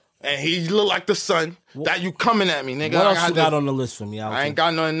 And he look like the son. That you coming at me, nigga. What else I you got on the list for me, Alton? I ain't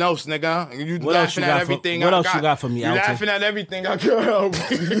got nothing else, nigga. You What else laughing you at got everything for, what I else got. you got for me, You Alton? laughing at everything I got.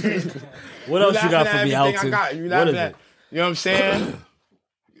 What else you got for me, Alton? You What laughing is at, it? you know what I'm saying?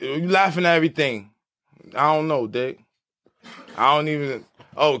 You laughing at everything. I don't know, Dick. I don't even.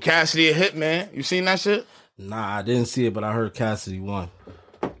 Oh, Cassidy a hit, man. You seen that shit? Nah, I didn't see it, but I heard Cassidy won.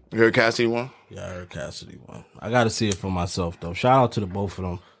 You heard Cassidy won? Yeah, I heard Cassidy won. I got to see it for myself, though. Shout out to the both of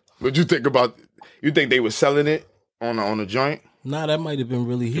them. What you think about? You think they were selling it on a joint? Nah, that might have been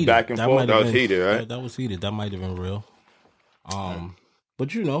really heated. Back and that forth? might That have was been- heated, right? That was heated. That might have been real.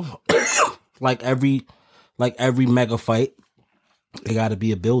 But you know, like every mega fight, it got to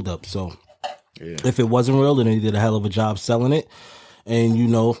be a build up. So if it wasn't real, then they did a hell of a job selling it. And you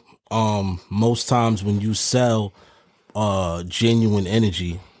know, most times when you sell genuine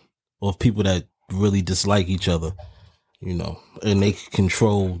energy of people that really dislike each other, you know, and they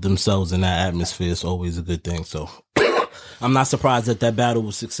control themselves in that atmosphere, it's always a good thing. So I'm not surprised that battle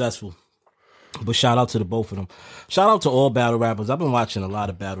was successful. But shout out to the both of them. Shout out to all battle rappers. I've been watching a lot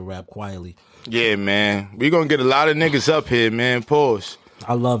of battle rap quietly. Yeah, man. We gonna get a lot of niggas up here, man. Pause.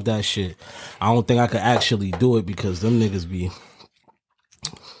 I love that shit. I don't think I could actually do it because them niggas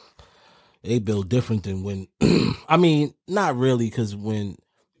they build different than when. I mean, not really, because when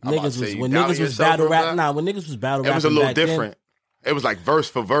niggas was battle rap. Nah, when niggas was battle rap, it was a little different. It was like verse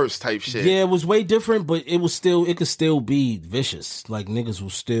for verse type shit. Yeah, it was way different, but it could still be vicious. Like niggas will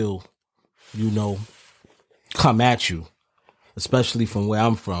still, you know, come at you, especially from where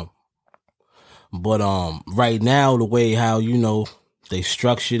I'm from. But right now, the way how, you know, they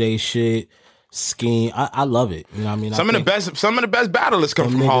structure their shit, scheme, I love it. You know what I mean? Some of the best battlers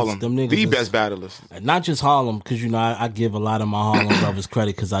come from Harlem. The best battlers. Not just Harlem, because, you know, I give a lot of my Harlem brothers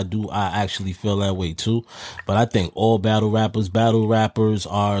credit because I actually feel that way too. But I think all battle rappers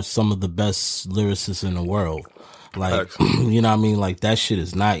are some of the best lyricists in the world. Like, you know what I mean? Like, that shit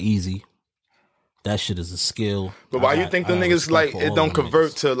is not easy. That shit is a skill. But why you think the niggas, like, it don't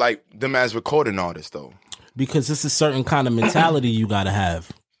convert to, like, them as recording artists, though? Because it's a certain kind of mentality you gotta have.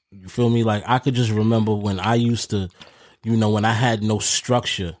 You feel me? Like, I could just remember when I used to, you know, when I had no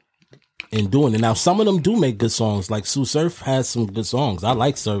structure in doing it. Now, some of them do make good songs. Like, Sue Surf has some good songs. I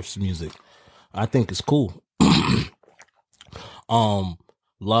like Surf's music. I think it's cool.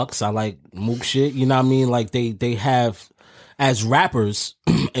 Lux, I like Mook shit. You know what I mean? Like, they have, as rappers,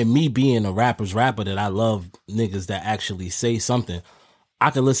 and me being a rapper's rapper, that I love niggas that actually say something. I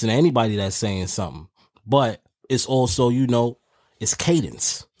can listen to anybody that's saying something. But it's also, you know, it's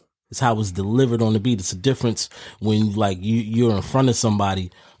cadence. It's how it's delivered on the beat. It's a difference when, like, you're in front of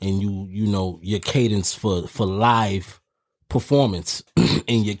somebody and you know your cadence for live performance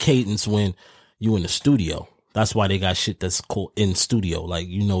and your cadence when you in the studio. That's why they got shit that's called in studio. Like,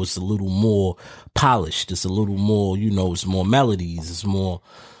 you know, it's a little more polished. It's a little more, you know, it's more melodies.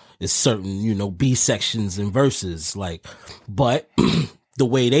 It's certain, you know, B sections and verses. Like, but the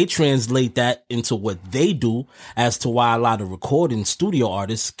way they translate that into what they do, as to why a lot of recording studio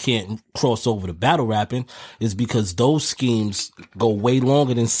artists can't cross over to battle rapping, is because those schemes go way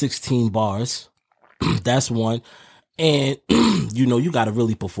longer than 16 bars. That's one. And, you got to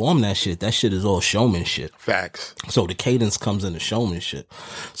really perform that shit. That shit is all showmanship. Facts. So the cadence comes into showmanship.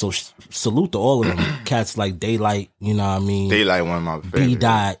 So salute to all of them. Cats like Daylight, you know what I mean? Daylight, one of my favorites.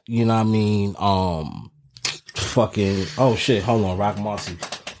 B-Dot, you know what I mean? Fucking, oh shit, hold on, Rock Marcy.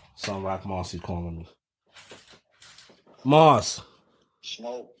 Son Rock Marcy calling me. Mars.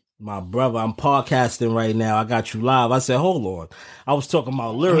 Smoke. My brother, I'm podcasting right now. I got you live. I said, hold on. I was talking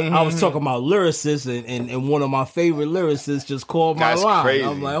about lyricists, and one of my favorite lyricists just called my line. Crazy.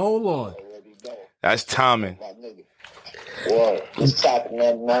 I'm like, hold on. That's timing. Well, it's tapping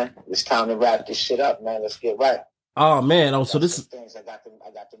in, man. It's time to wrap this shit up, man. Let's get right. Oh man, so this is things. I got them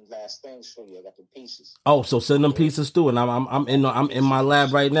last things for you. I got the pieces. Oh, so send them pieces through, and I'm in my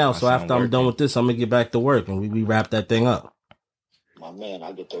lab right now. So after I'm done with this, I'm gonna get back to work, and we wrap that thing up. My man,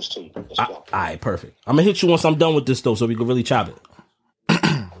 I'll get those to you. Let's go. All right, perfect. I'm gonna hit you once I'm done with this though, so we can really chop it.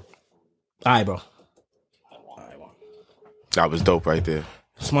 All right, bro. That was dope right there.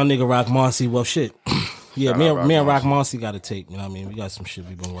 It's my nigga Rock Marcy. Well, shit. Yeah, Shout me out and Rock Marcy got to take. You know what I mean? We got some shit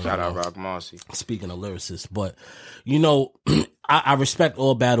we've been working on. Shout out Rock Marcy. Speaking of lyricists, but I respect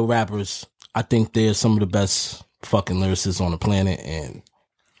all battle rappers. I think they're some of the best fucking lyricists on the planet, and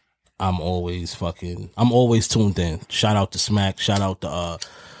I'm always tuned in. Shout out to Smack. Shout out to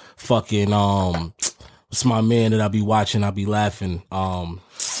it's my man that I be watching. I be laughing.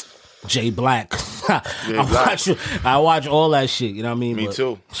 Jay Black. I watch all that shit. You know what I mean? Me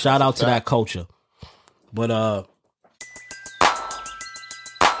too. Shout out to that culture. But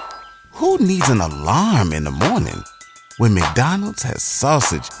Who needs an alarm in the morning when McDonald's has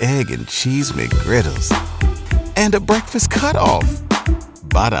sausage, egg, and cheese McGriddles and a breakfast cutoff?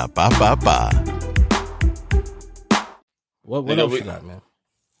 Ba-da-ba-ba-ba. What else you got, man?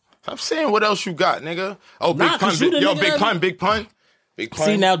 I'm saying what else you got, nigga. Oh, Big Pun. Big Pun.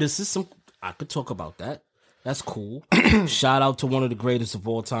 See, now this is I could talk about that. That's cool. Shout out to one of the greatest of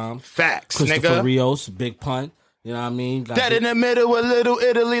all time. Facts, Christopher nigga. Rios, Big Pun. You know what I mean? That in the middle with Little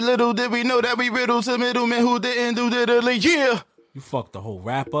Italy. Little did we know that we riddled some middlemen who didn't do diddly. Yeah. You fucked the whole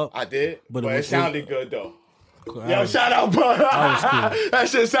rap up. I did. But it sounded good, though. Cool. Yo, shout out, bro. That was cool. That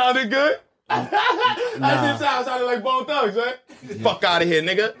shit sounded good. That shit sounded like Bone Thugs, right? Fuck out of here,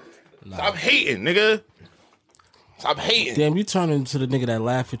 nigga. Stop hating, nigga. Stop hating. Damn, you turn into the nigga that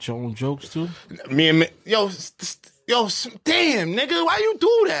laugh at your own jokes, too? Yo, damn, nigga, why you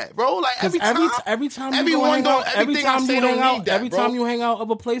do that, bro? Like every time you hang out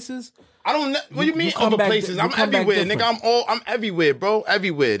other places. I don't know. What do you mean other places? I'm everywhere, nigga. I'm everywhere, bro.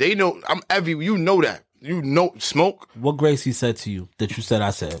 Everywhere. They know I'm everywhere. You know that. You know Smoke. What Gracie said to you that you said I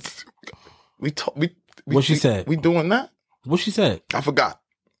said? What she said? We doing that? What she said? I forgot.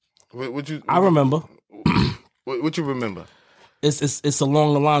 What you? I remember. What you remember? It's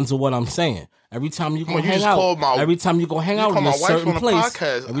along the lines of what I'm saying. Every time you go hang out, every time you go hang out in a certain place,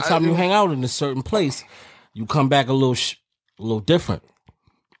 every time you hang out in a certain place, you come back a little different,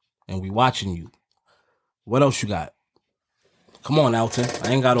 and we watching you. What else you got? Come on, Alton.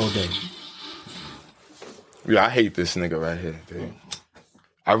 I ain't got all day. Yeah, I hate this nigga right here, dude.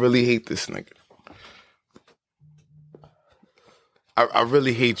 I really hate this nigga. I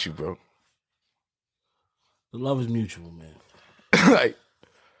really hate you, bro. The love is mutual, man. Like,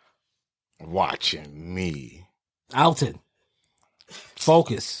 watching me. Alton,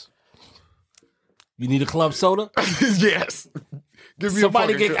 focus. You need a club soda? Yes. Give me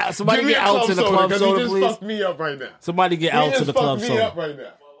somebody get out to the club soda, please. You just fucked me up right now. Somebody get out to the club soda. You just fucked me up right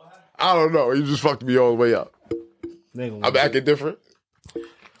now. I don't know. You just fucked me all the way up. I'm acting different.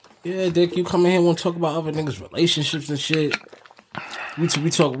 Yeah, Dick, you come in here and want to talk about other niggas' relationships and shit. We was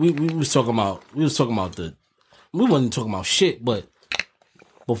talking about we wasn't talking about shit, but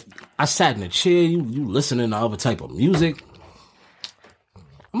I sat in a chair, you listening to other type of music.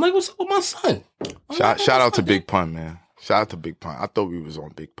 I'm like, what's up with my son? Shout out to Big Pun, man. Shout out to Big Pun. I thought we was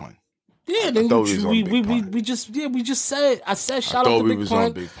on Big Pun. Yeah, then we just said shout out to Big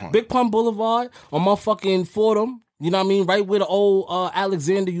Pun. Big Pun Boulevard on my fucking Fordham. You know what I mean? Right where the old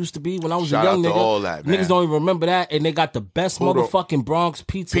Alexander used to be when I was a young nigga. All that, man. Niggas don't even remember that. And they got the best motherfucking Bronx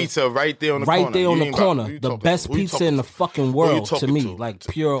pizza. Pizza right there on the corner. Right there on the corner. The best pizza in the fucking world to me. Like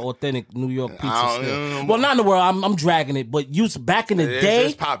pure, authentic New York pizza. Well, not in the world. I'm dragging it. But back in the day.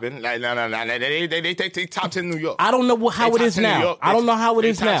 It's popping. Like, no. They top 10 New York. I don't know how it is now. I don't know how it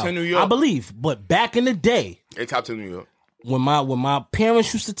is now. I believe. But back in the day. They top 10 New York. When my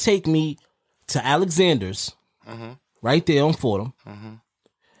parents used to take me to Alexander's. Mm-hmm. Right there on Fordham. Mm-hmm.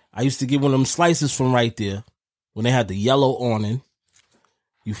 I used to get one of them slices from right there when they had the yellow awning.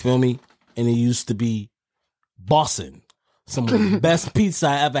 You feel me? And it used to be Boston. Some of the best pizza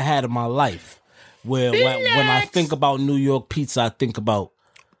I ever had in my life. When I think about New York pizza, I think about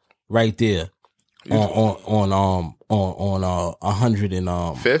right there on 100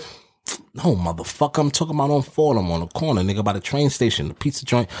 and Fifth? No, motherfucker, I'm talking about on Fordham on the corner, nigga, by the train station, the pizza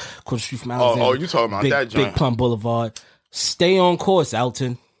joint, across the street from Alexander. Oh, you talking about that joint? Big Plum Boulevard. Stay on course,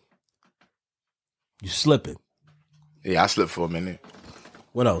 Elton. You slipping. Yeah, I slipped for a minute.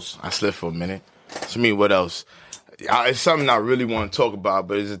 What else? I slipped for a minute. What you mean, what else? It's something I really want to talk about,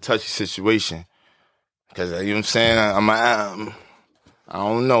 but it's a touchy situation. Because, you know what I'm saying? I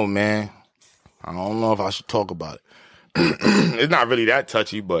don't know, man. I don't know if I should talk about it. It's not really that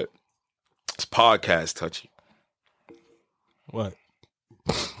touchy, but it's podcast touchy. What?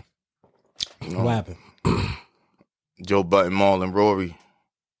 You know, What happened? Joe Budden, Maul, and Rory.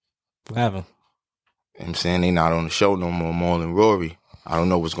 What happened? You know what I'm saying? They not on the show no more, Maul and Rory. I don't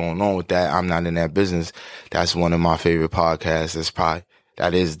know what's going on with that. I'm not in that business. That's one of my favorite podcasts.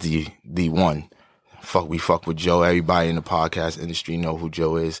 That is the one. We fuck with Joe. Everybody in the podcast industry know who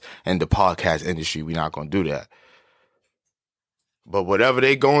Joe is. In the podcast industry, we not gonna do that. But whatever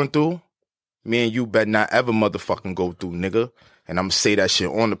they going through, me and you better not ever motherfucking go through, nigga. And I'm gonna say that shit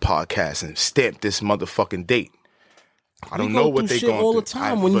on the podcast and stamp this motherfucking date. I don't know what they going through all the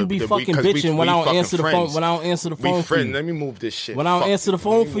time when you be fucking bitching. When I don't answer the phone. When I don't answer the phone for you. Let me move this shit. When I don't answer the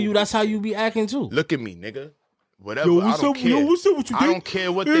phone for you, that's how you be acting too. Look at me, nigga. Whatever. I don't care. What's up with you? I don't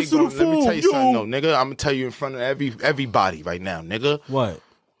care what they going. Let me tell you something, though, nigga. I'm gonna tell you in front of everybody right now, nigga. What?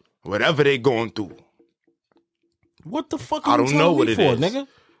 Whatever they going through. What the fuck? I don't know what it is, nigga.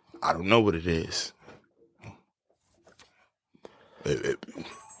 I don't know what it is.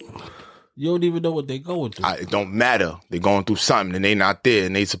 You don't even know what they going through. It don't matter. They going through something and they not there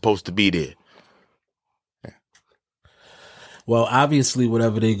and they supposed to be there. Well, obviously,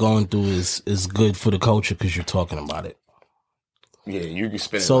 whatever they going through is good for the culture because you're talking about it. Yeah, you can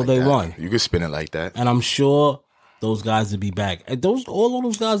spin it. So like they that. won. You can spin it like that, and I'm sure those guys will be back. And all of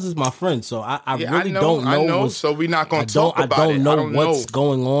those guys is my friends, so I really don't know. I know. So we're not gonna talk about it. I don't know what's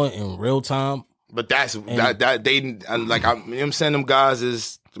going on in real time. But that's that they like. You know what I'm saying? Them guys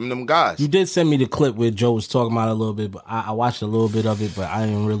is them guys. You did send me the clip where Joe was talking about it a little bit, but I watched a little bit of it, but I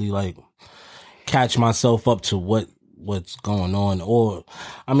didn't really like catch myself up to what's going on. Or,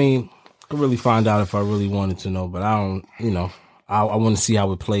 I mean, I could really find out if I really wanted to know, but I don't, I want to see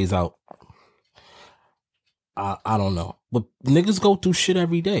how it plays out. I don't know. But niggas go through shit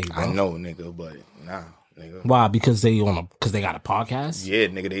every day, bro. I know, nigga, but nah, nigga. Why? Because they got a podcast? Yeah,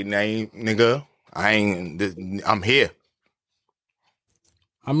 nigga, nigga. I'm here.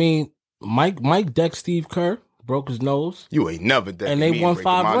 I mean, Mike decked Steve Kerr, broke his nose. You ain't never decked and they me won and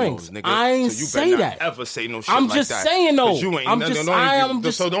 5 rings. Nose, I ain't so you say that. Ever say no shit I'm like just that. saying though. You ain't.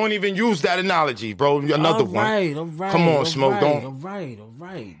 So don't even use that analogy, bro. Another one. All right. Come on, Smoke. Don't. All right.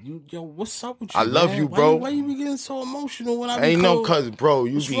 Yo, what's up with you? I love you, bro. Why you be getting so emotional when I be ain't no cuz, bro.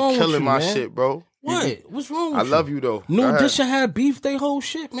 You be killing my shit, bro. What? What's wrong with you? I love you though. New Edition had beef, they whole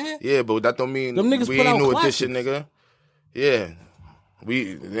shit, man. Yeah, but that don't mean them niggas we put ain't out New classics. Edition, nigga. Yeah.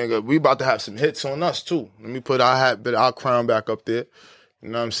 We about to have some hits on us too. Let me put our crown back up there. You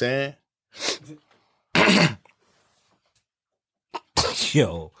know what I'm saying?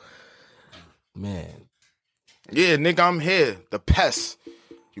 Yo. Man. Yeah, nigga, I'm here. The pest.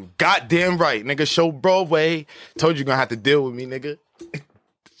 You goddamn right, nigga. Show Broadway. Told you gonna have to deal with me, nigga.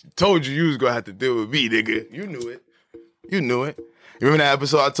 Told you was gonna have to deal with me, nigga. You knew it. You remember that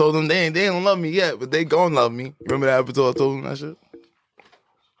episode I told them they don't love me yet, but they gonna love me. You remember that episode I told them that shit?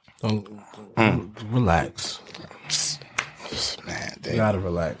 Relax. Man, you gotta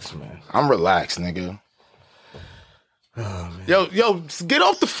relax, man. I'm relaxed, nigga. Oh, yo, get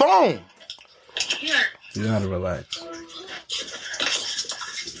off the phone. You gotta relax.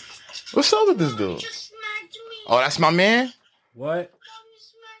 What's up with this dude? Oh, that's my man? What?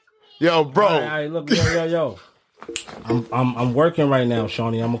 Yo, bro. All right, look, yo. I'm working right now,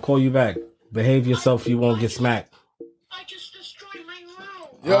 Shawnee. I'm gonna call you back. Behave yourself, you won't get smacked. I just destroyed my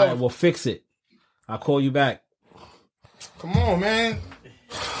room. All right, well, fix it. I'll call you back. Come on, man.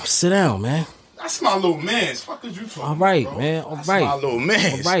 Sit down, man. That's my little man. Fuck is you talking All right, about, man. All That's right. my little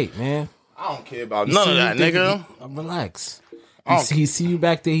man. All right, man. I don't care about none of that, nigga. Relax. He see you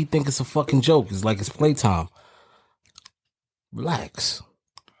back there, he think it's a fucking joke. It's like it's playtime. Relax.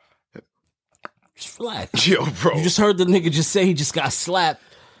 Just relax. Yo, bro. You just heard the nigga just say he just got slapped.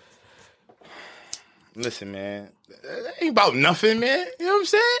 Listen, man. That ain't about nothing, man. You know what I'm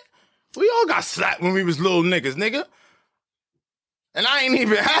saying? We all got slapped when we was little niggas, nigga. And I ain't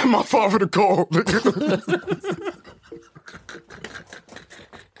even had my father to call.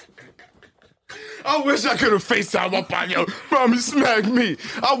 I wish I could have FaceTime up on yo. Mommy smacked me.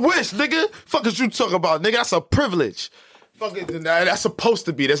 I wish, nigga. Fuck is you talking about, nigga? That's a privilege. Fuck it, that's supposed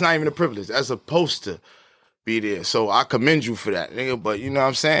to be. That's not even a privilege. That's supposed to be there. So I commend you for that, nigga. But you know what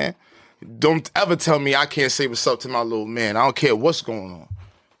I'm saying? Don't ever tell me I can't say what's up to my little man. I don't care what's going on.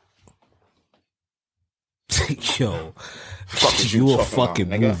 Yo. Fuck is you a talking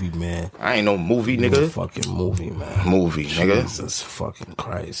fucking about, movie, man. I ain't no movie, You nigga. a fucking movie, man. Movie, nigga. Jesus fucking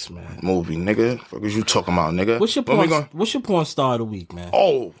Christ, man. Movie, nigga. Fuck is you talking about, nigga? What's your porn star of the week, man?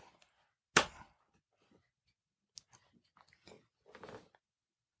 Oh.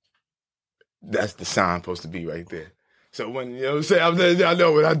 That's the sign supposed to be right there. So when, you know what I'm saying, I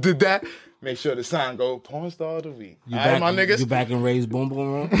know when I did that, make sure the sign go, porn star of the week. You All back, right, my niggas? You back in Ray's Boom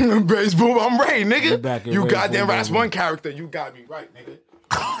Boom Room? Ray's Boom, I'm Ray, nigga. back in You Ray's goddamn Boom right. That's Boom one character. You got me right, nigga.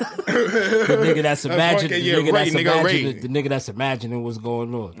 The nigga that's imagining, Ray. the nigga that's imagining what's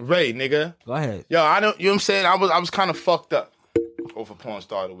going on. Ray, nigga. Go ahead. Yo, I don't, you know what I'm saying? I was kind of fucked up over porn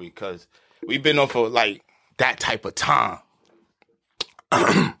star of the week because we've been on for like that type of time.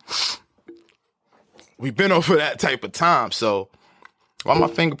 We've been on for that type of time, so why my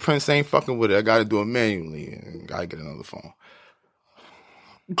fingerprints ain't fucking with it? I gotta do it manually and gotta get another phone.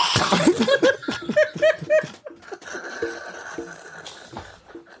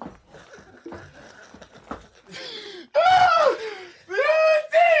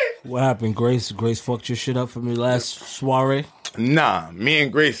 What happened, Grace? Grace fucked your shit up for me last soiree? Nah, me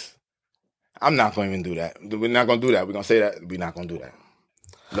and Grace, I'm not gonna even do that. We're not gonna do that. We're gonna say that. We're not gonna do that.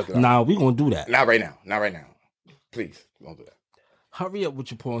 Look it up. Nah, we gonna do that. Not right now. Not right now. Please, don't do that. Hurry up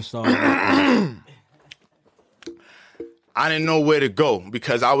with your porn star. I didn't know where to go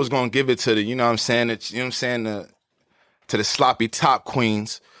because I was gonna give it to the, you know what I'm saying, to the sloppy top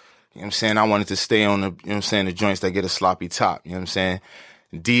queens. You know what I'm saying? I wanted to stay on the, you know what I'm saying, the joints that get a sloppy top. You know what I'm saying?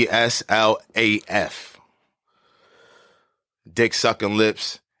 DSLAF. Dick sucking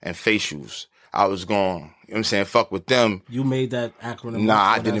lips and facials. I was going, you know what I'm saying, fuck with them. You made that acronym Nah,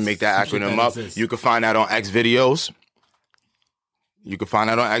 up? I didn't make that acronym up. Exists. You can find that on X videos. You can find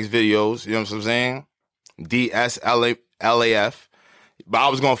that on X videos. You know what I'm saying? DSLAF. But I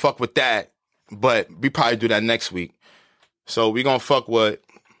was going to fuck with that. But we probably do that next week. So we going to fuck with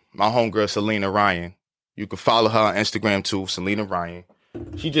my homegirl, Selena Ryan. You can follow her on Instagram too, Selena Ryan.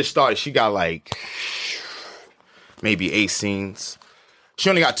 She just started. She got like maybe 8 scenes. She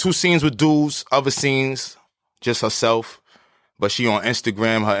only got 2 scenes with dudes, other scenes, just herself. But she on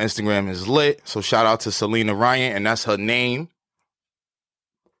Instagram. Her Instagram is lit. So shout out to Selena Ryan, and that's her name.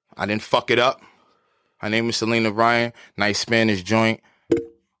 I didn't fuck it up. Her name is Selena Ryan. Nice Spanish joint.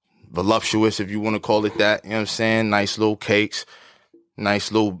 Voluptuous, if you want to call it that. You know what I'm saying? Nice little cakes.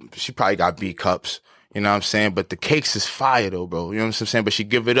 Nice little, she probably got B cups. You know what I'm saying? But the cakes is fire though, bro. You know what I'm saying? But she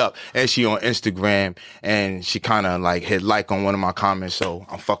give it up. And she on Instagram and she kind of like hit like on one of my comments. So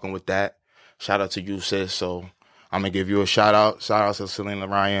I'm fucking with that. Shout out to you, sis. So I'm going to give you a shout out. Shout out to Selena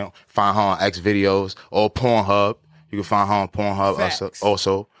Ryan. Find her on X videos or Pornhub. You can find her on Pornhub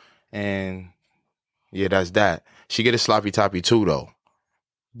also. And yeah, that's that. She get a sloppy toppy too though.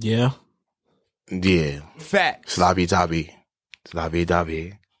 Yeah. Yeah. Facts. Sloppy toppy. Sloppy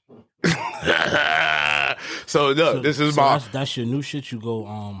toppy. So look, this is my. That's your new shit. You go.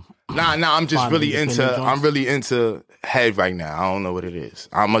 Nah. I'm just really into. I'm really into head right now. I don't know what it is.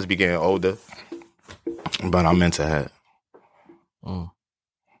 I must be getting older, but I'm into head. You know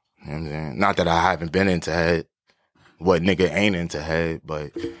what I'm saying? Not that I haven't been into head. What nigga ain't into head,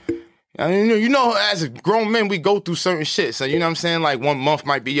 but. I mean, you know, as a grown man, we go through certain shit. So, you know what I'm saying? Like, 1 month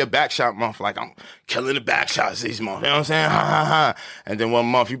might be your back shot month. Like, I'm killing the back shots this month. You know what I'm saying? Ha, ha, ha. And then 1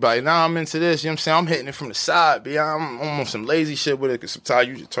 month, you be like, nah, I'm into this. You know what I'm saying? I'm hitting it from the side, B. I'm on some lazy shit with it. Because sometimes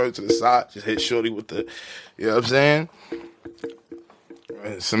you just turn it to the side, just hit shorty with the, you know what I'm saying?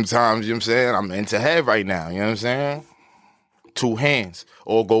 And sometimes, you know what I'm saying? I'm into head right now. You know what I'm saying? 2 hands.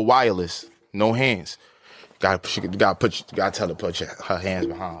 Or go wireless. No hands. Gotta tell her to put her hands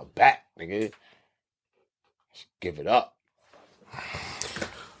behind her back, nigga. Give it up.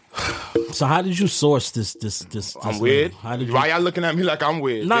 So how did you source this? I'm weird. Why y'all looking at me like I'm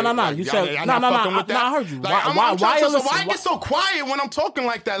weird? No. You said no. I heard you. Like, why I get so quiet when I'm talking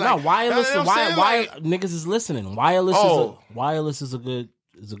like that? Like, no, wireless. You know Why niggas is listening? Wireless is a good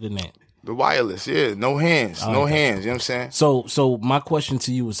name. The wireless, yeah. No hands. No hands. You know what I'm saying? So my question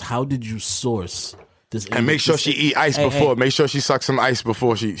to you is, how did you source this? And make sure she eat ice before. Hey. Make sure she sucks some ice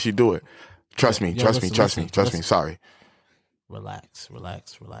before she do it. Trust me. Sorry. Relax.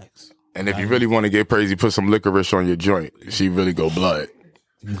 And if you really want to get crazy, put some licorice on your joint. She really go blood.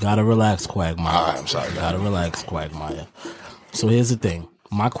 You gotta relax, Quagmire. All right, I'm sorry. You gotta relax, Quagmire. So here's the thing.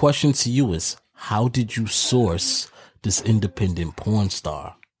 My question to you is, how did you source this independent porn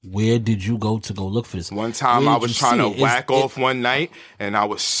star? Where did you go to go look for this? One time I was trying to whack off one night, and I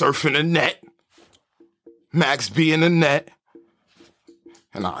was surfing the net. Max B in the net.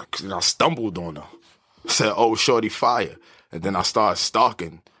 And I stumbled on her. I said, oh, shorty fire. And then I started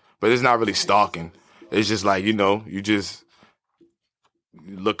stalking. But it's not really stalking. It's just like, you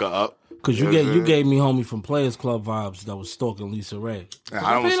look her up. Because you gave me homie from Players Club vibes that was stalking Lisa Ray.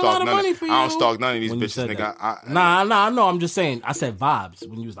 I don't stalk none of these bitches, nigga. Nah, no, I'm just saying. I said vibes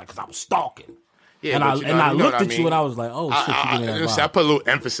when you was like, because I was stalking. Yeah, and I looked at you and I was like, oh, shit, I put a little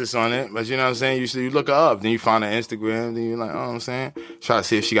emphasis on it, but you know what I'm saying? You look her up, then you find her Instagram, then you're like, oh, what I'm saying? Try to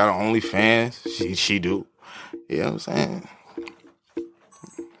see if she got her OnlyFans. She do. You know what I'm saying?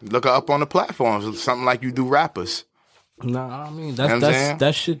 Look her up on the platforms, something like you do rappers. Nah, I mean,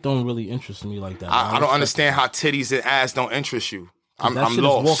 that shit don't really interest me like that. I don't understand how titties and ass don't interest you. I'm shit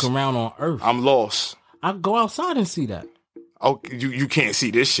lost. Is walking around on Earth. I'm lost. I go outside and see that. Oh, you can't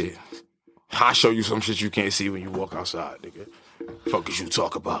see this shit. I show you some shit you can't see when you walk outside, nigga. Fuck is you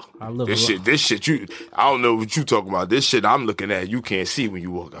talk about? This shit you. I don't know what you talking about. This shit I'm looking at, you can't see when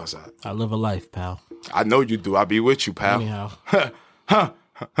you walk outside. I live a life, pal. I know you do. I be with you, pal. Anyhow.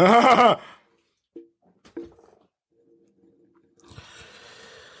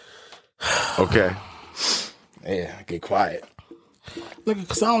 Okay. Yeah, get quiet. Nigga,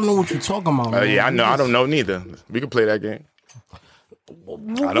 because I don't know what you're talking about. Yeah, I know. I don't know neither. We can play that game.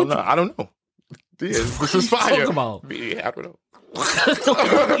 I don't know. Yeah, this is fire. Talk about? Yeah, I don't know.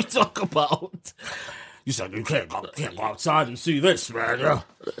 What you talk about? You said you can't go outside and see this, man.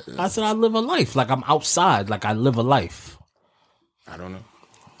 I said I live a life. Like I'm outside. Like I live a life. I don't know.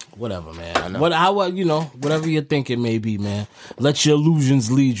 Whatever, man. Whatever you think it may be, man. Let your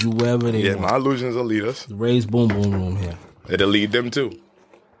illusions lead you wherever they want. Yeah, my illusions will lead us. The Ray's Boom Boom Room here. It'll lead them too.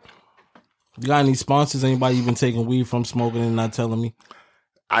 You got any sponsors? Anybody even taking weed from smoking and not telling me?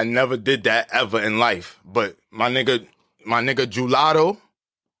 I never did that ever in life. But my nigga Julado,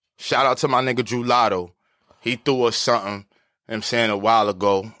 shout out to my nigga Julado. He threw us something, I'm saying, a while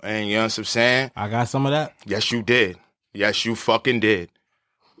ago. And you know what I'm saying? I got some of that? Yes, you did. Yes, you fucking did.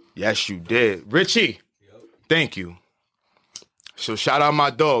 Yes, you did. Richie, Thank you. So shout out my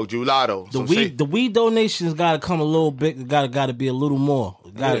dog, Julado. The weed donations gotta come a little bit. Gotta be a little more.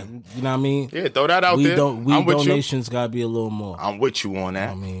 You know what I mean? Yeah, throw that out there. Weed donations gotta be a little more. I'm with you on that.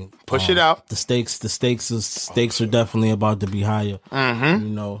 I mean, push it out. The stakes are definitely about to be higher. Mm-hmm.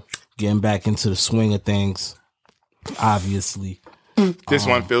 You know, getting back into the swing of things. Obviously, this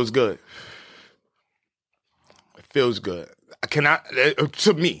one feels good. It feels good.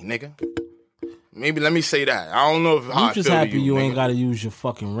 To me, nigga. Maybe let me say that. I don't know if I'm just happy you ain't got to use your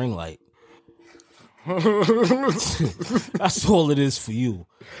fucking ring light. That's all it is for you.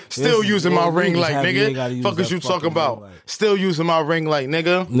 Still using my ring light, nigga. Fuck is you talking about? Still using my ring light,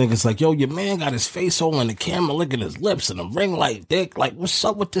 nigga. Niggas like, yo, your man got his face all in the camera, look at his lips and the ring light, dick. Like, what's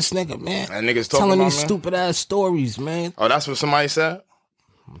up with this nigga, man? That nigga's talking telling about, these stupid ass stories, man. Oh, that's what somebody said?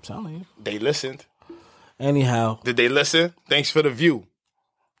 I'm telling you. They listened. Anyhow. Did they listen? Thanks for the view.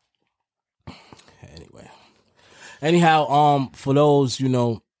 Anyhow, for those, you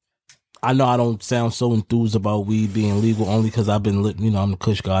know I don't sound so enthused about weed being legal only because I've been, I'm the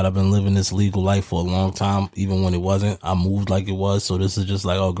Kush God. I've been living this legal life for a long time, even when it wasn't. I moved like it was, so this is just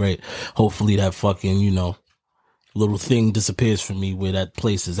like, oh, great. Hopefully that fucking, little thing disappears from me where that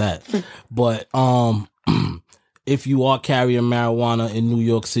place is at. But if you are carrying marijuana in New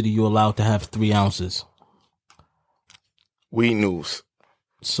York City, you're allowed to have 3 ounces. Weed news.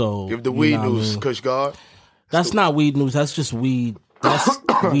 So give the weed news, Kush God. That's not weed news. That's just weed. That's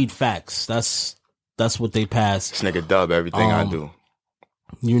weed facts. That's what they pass. This nigga dub everything I do.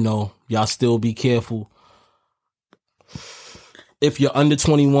 Y'all still be careful. If you're under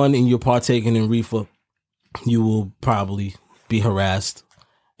 21 and you're partaking in reefer, you will probably be harassed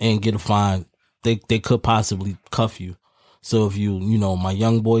and get a fine. They could possibly cuff you. So if my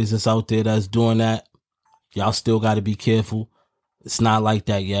young boys that's out there that's doing that, y'all still got to be careful. It's not like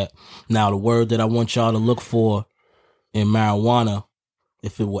that yet. Now, the word that I want y'all to look for in marijuana,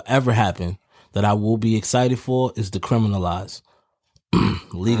 if it will ever happen, that I will be excited for, is decriminalize.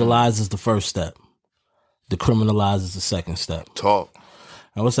 Legalize is the first step. Decriminalize is the second step. Talk.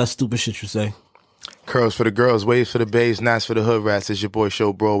 Now, what's that stupid shit you say? Curls for the girls, waves for the babes, knots for the hood rats. It's your boy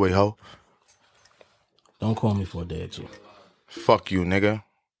Show Broadway, ho. Don't call me for a day or two. Fuck you, nigga.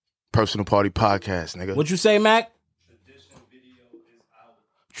 Personal Party Podcast, nigga. What you say, Mac?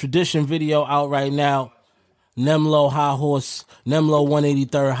 Tradition video out right now. Nemlo High Horse, Nemlo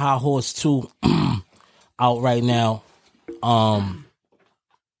 183rd High Horse 2 out right now.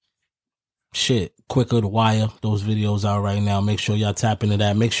 Quicker the Wire. Those videos out right now. Make sure y'all tap into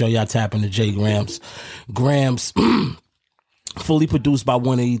that. Make sure y'all tap into J Grams. Grams, fully produced by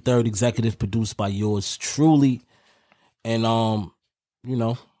 183rd, executive produced by yours truly. And you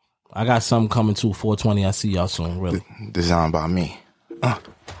know, I got something coming too. 420. I see y'all soon. Really. Designed by me.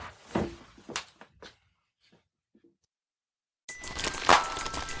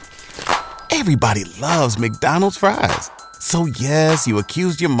 Everybody loves McDonald's fries. So yes, you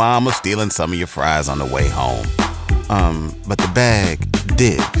accused your mom of stealing some of your fries on the way home. But the bag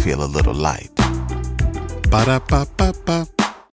did feel a little light. Ba-da-ba-ba-ba.